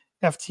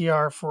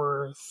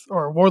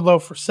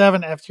 Wardlow for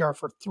 7, FTR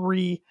for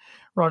 3,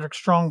 Roderick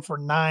Strong for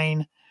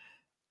 9,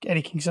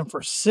 Eddie Kingston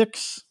for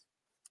 6,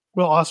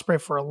 Will Ospreay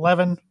for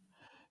 11,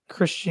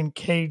 Christian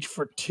Cage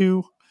for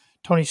 2,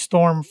 Tony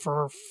Storm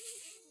for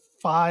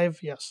 5,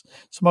 yes,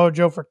 Samoa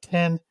Joe for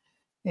 10,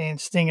 and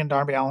Sting and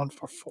Darby Allin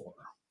for 4.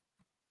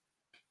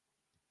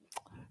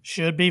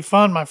 Should be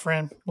fun, my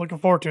friend. Looking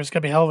forward to it. It's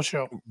going to be a hell of a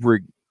show.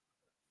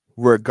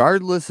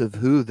 Regardless of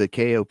who the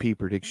KOP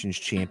predictions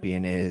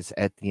champion is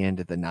at the end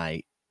of the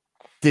night,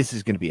 this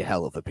is going to be a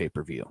hell of a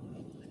pay-per-view.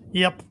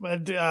 Yep.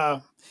 And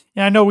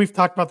I know we've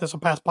talked about this on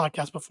past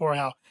podcasts before,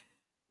 how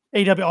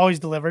AEW always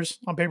delivers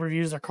on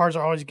pay-per-views. Their cards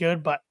are always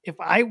good. But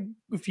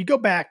if you go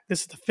back,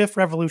 this is the 5th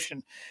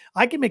Revolution.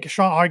 I can make a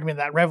strong argument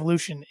that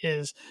Revolution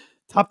is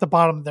top to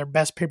bottom their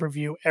best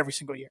pay-per-view every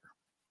single year.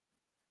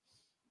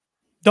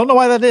 Don't know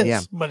why that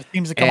is, but it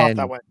seems to come off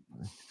that way.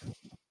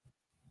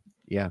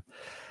 Yeah.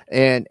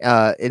 And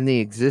in the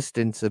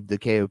existence of the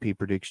KOP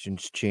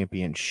Predictions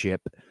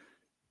Championship,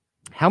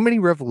 how many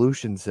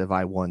Revolutions have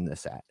I won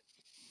this at?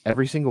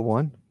 Every single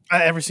one?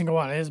 Every single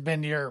one. It has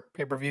been your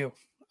pay-per-view.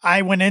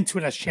 I went into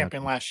it as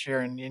champion last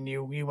year, and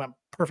you went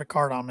perfect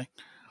card on me.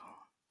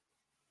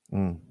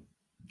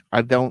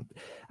 I don't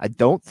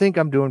think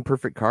I'm doing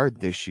perfect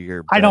card this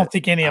year. I don't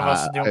think any of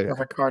us are doing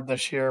perfect card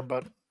this year,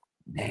 but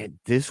man,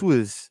 this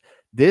was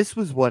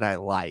what I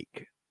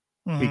like.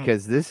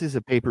 Because this is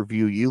a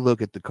pay-per-view, you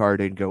look at the card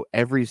and go,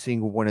 every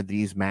single one of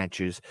these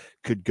matches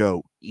could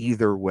go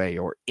either way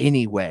or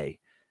any way,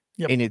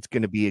 and it's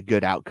going to be a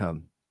good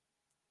outcome.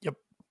 Yep.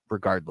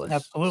 Regardless.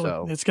 Absolutely.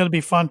 So, it's going to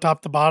be fun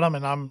top to bottom,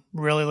 and I'm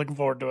really looking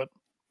forward to it.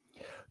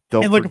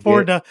 Looking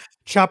forward to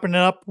chopping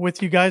it up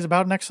with you guys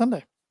about next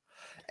Sunday.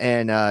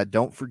 And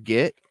don't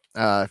forget,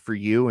 for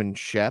you and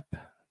Shep,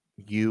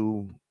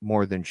 you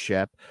more than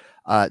Shep,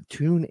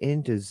 tune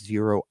into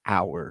 0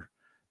 Hour,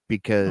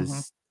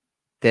 because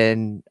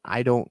then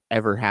I don't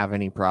ever have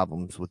any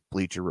problems with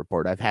Bleacher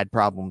Report. I've had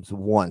problems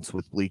once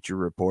with Bleacher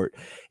Report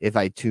if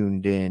I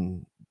tuned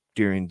in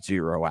during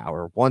 0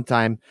 Hour. One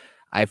time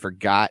I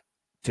forgot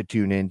to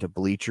tune into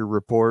Bleacher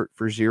Report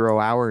for 0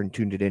 Hour and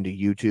tuned it into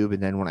YouTube.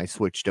 And then when I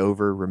switched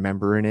over,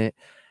 remembering it,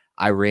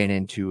 I ran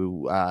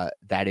into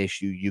that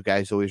issue you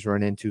guys always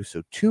run into.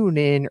 So tune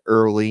in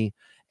early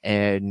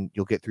and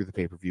you'll get through the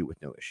pay-per-view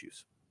with no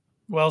issues.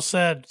 Well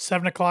said.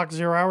 7 o'clock,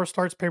 0 Hour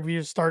starts.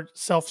 Pay-per-view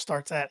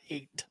starts at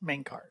 8,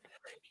 main card.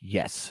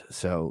 Yes.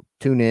 So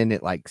tune in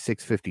at like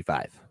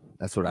 6:55.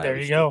 That's what There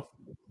you go.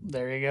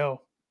 There you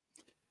go.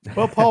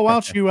 Well, Paul, why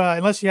don't you,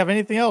 unless you have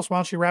anything else, why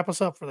don't you wrap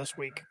us up for this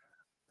week?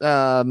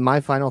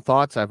 My final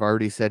thoughts, I've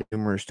already said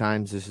numerous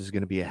times, this is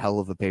going to be a hell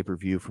of a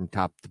pay-per-view from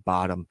top to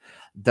bottom.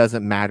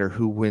 Doesn't matter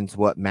who wins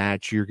what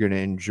match. You're going to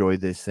enjoy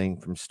this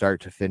thing from start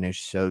to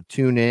finish. So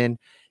tune in.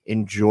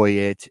 Enjoy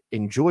it.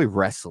 Enjoy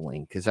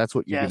wrestling, because that's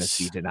what you're going to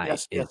see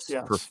tonight. It's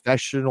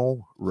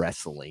professional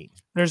wrestling.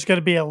 There's going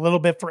to be a little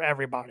bit for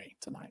everybody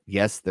tonight.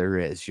 Yes, there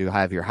is. You'll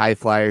have your high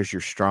flyers,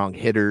 your strong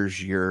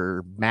hitters,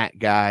 your mat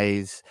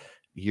guys.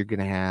 You're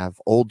going to have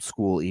old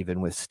school even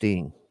with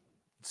Sting.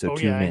 So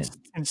tune in.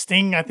 And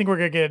Sting, I think we're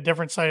going to get a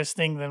different side of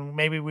Sting than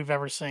maybe we've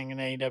ever seen in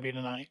AEW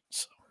tonight.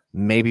 So.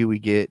 Maybe we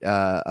get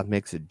a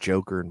mix of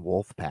Joker and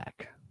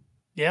Wolfpack.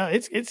 Yeah,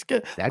 it's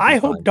good. I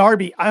hope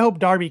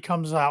Darby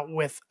comes out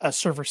with a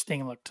Surfer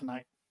Sting look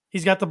tonight.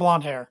 He's got the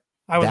blonde hair.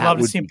 I would love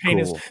to see him paint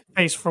his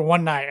face for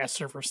one night as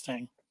Surfer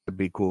Sting. That'd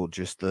be cool.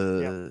 Just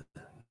that'd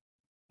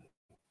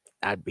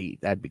be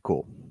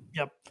cool.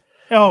 Yep.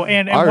 Oh,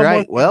 and all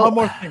right. One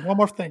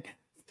more thing.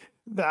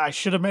 I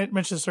should have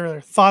mentioned this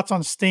earlier. Thoughts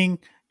on Sting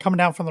coming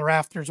down from the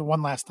rafters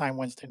one last time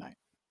Wednesday night?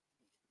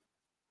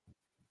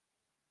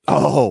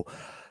 Oh,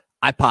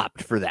 I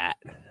popped for that.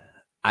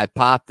 I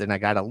popped and I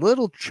got a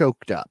little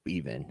choked up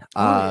even.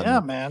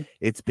 Yeah, man.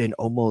 It's been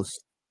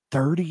almost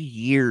 30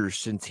 years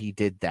since he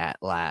did that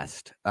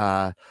last.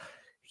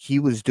 he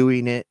was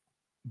doing it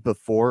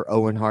before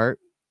Owen Hart.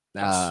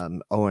 Yes.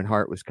 Owen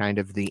Hart was kind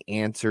of the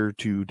answer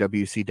to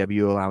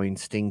WCW allowing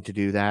Sting to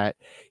do that.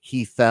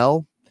 He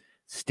fell.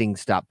 Sting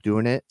stopped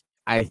doing it.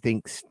 I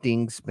think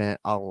Sting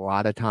spent a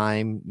lot of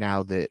time,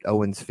 now that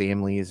Owen's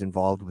family is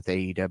involved with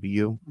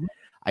AEW. Mhm.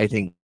 I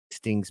think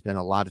Sting spent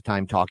a lot of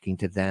time talking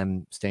to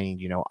them, saying,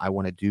 you know, I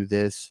want to do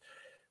this.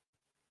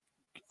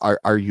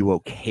 Are you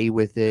okay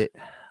with it?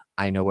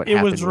 I know what It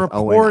happened was with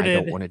Owen. I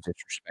don't reported. want to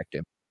disrespect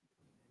him.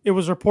 It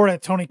was reported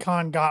that Tony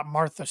Khan got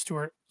Martha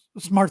Stewart.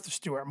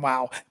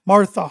 Wow.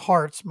 Martha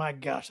Hart's, my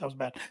gosh, that was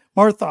bad.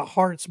 Martha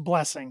Hart's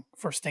blessing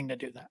for Sting to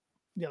do that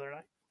the other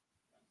night.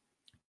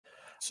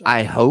 So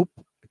I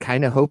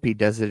kind of hope he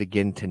does it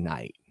again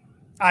tonight.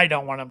 I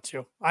don't want him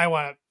to.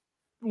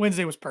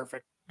 Wednesday was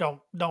perfect. Don't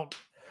Well,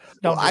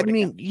 do I it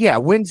mean, again. yeah,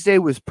 Wednesday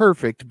was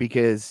perfect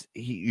because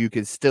you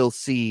could still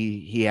see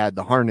he had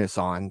the harness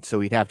on, so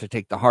he'd have to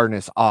take the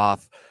harness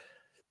off.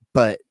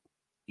 But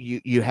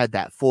you had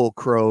that full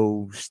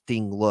Crow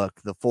Sting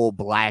look, the full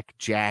black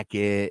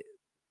jacket,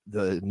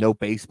 the no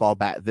baseball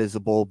bat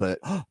visible, but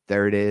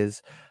there it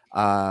is.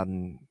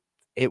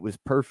 It was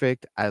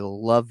perfect. I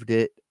loved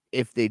it.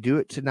 If they do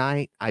it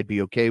tonight, I'd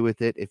be okay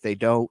with it. If they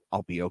don't,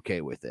 I'll be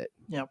okay with it.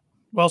 Yep.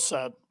 Well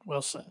said.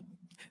 Well said.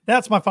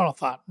 That's my final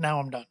thought. Now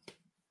I'm done.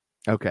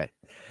 Okay.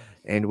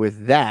 And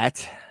with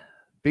that,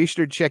 be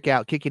sure to check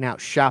out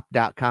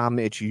kickingOutShop.com.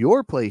 It's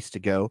your place to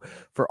go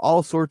for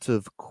all sorts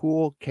of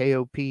cool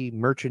KOP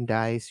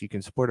merchandise. You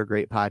can support a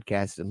great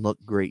podcast and look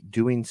great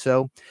doing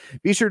so.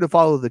 Be sure to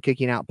follow the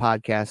Kicking Out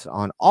Podcast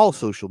on all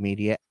social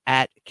media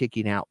at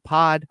Kicking Out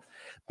Pod.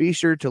 Be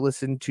sure to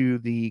listen to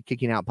the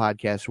Kicking Out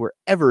Podcast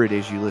wherever it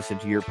is you listen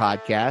to your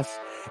podcasts.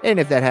 And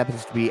if that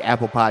happens to be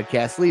Apple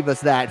Podcasts, leave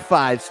us that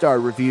 5-star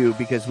review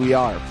because we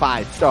are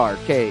 5-star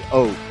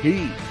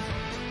KOP.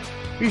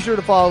 Be sure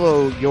to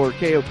follow your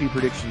KOP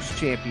Predictions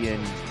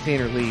champion,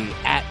 Tanner Lee,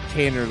 at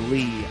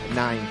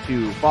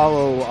TannerLee92.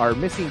 Follow our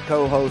missing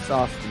co-host,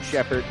 Austin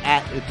Shepard,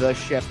 at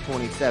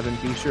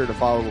TheChef27. Be sure to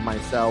follow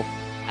myself,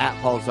 at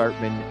Paul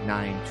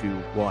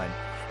Zartman921.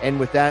 And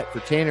with that, for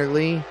Tanner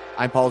Lee,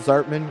 I'm Paul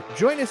Zartman.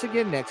 Join us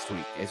again next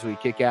week as we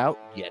kick out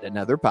yet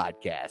another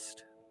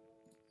podcast.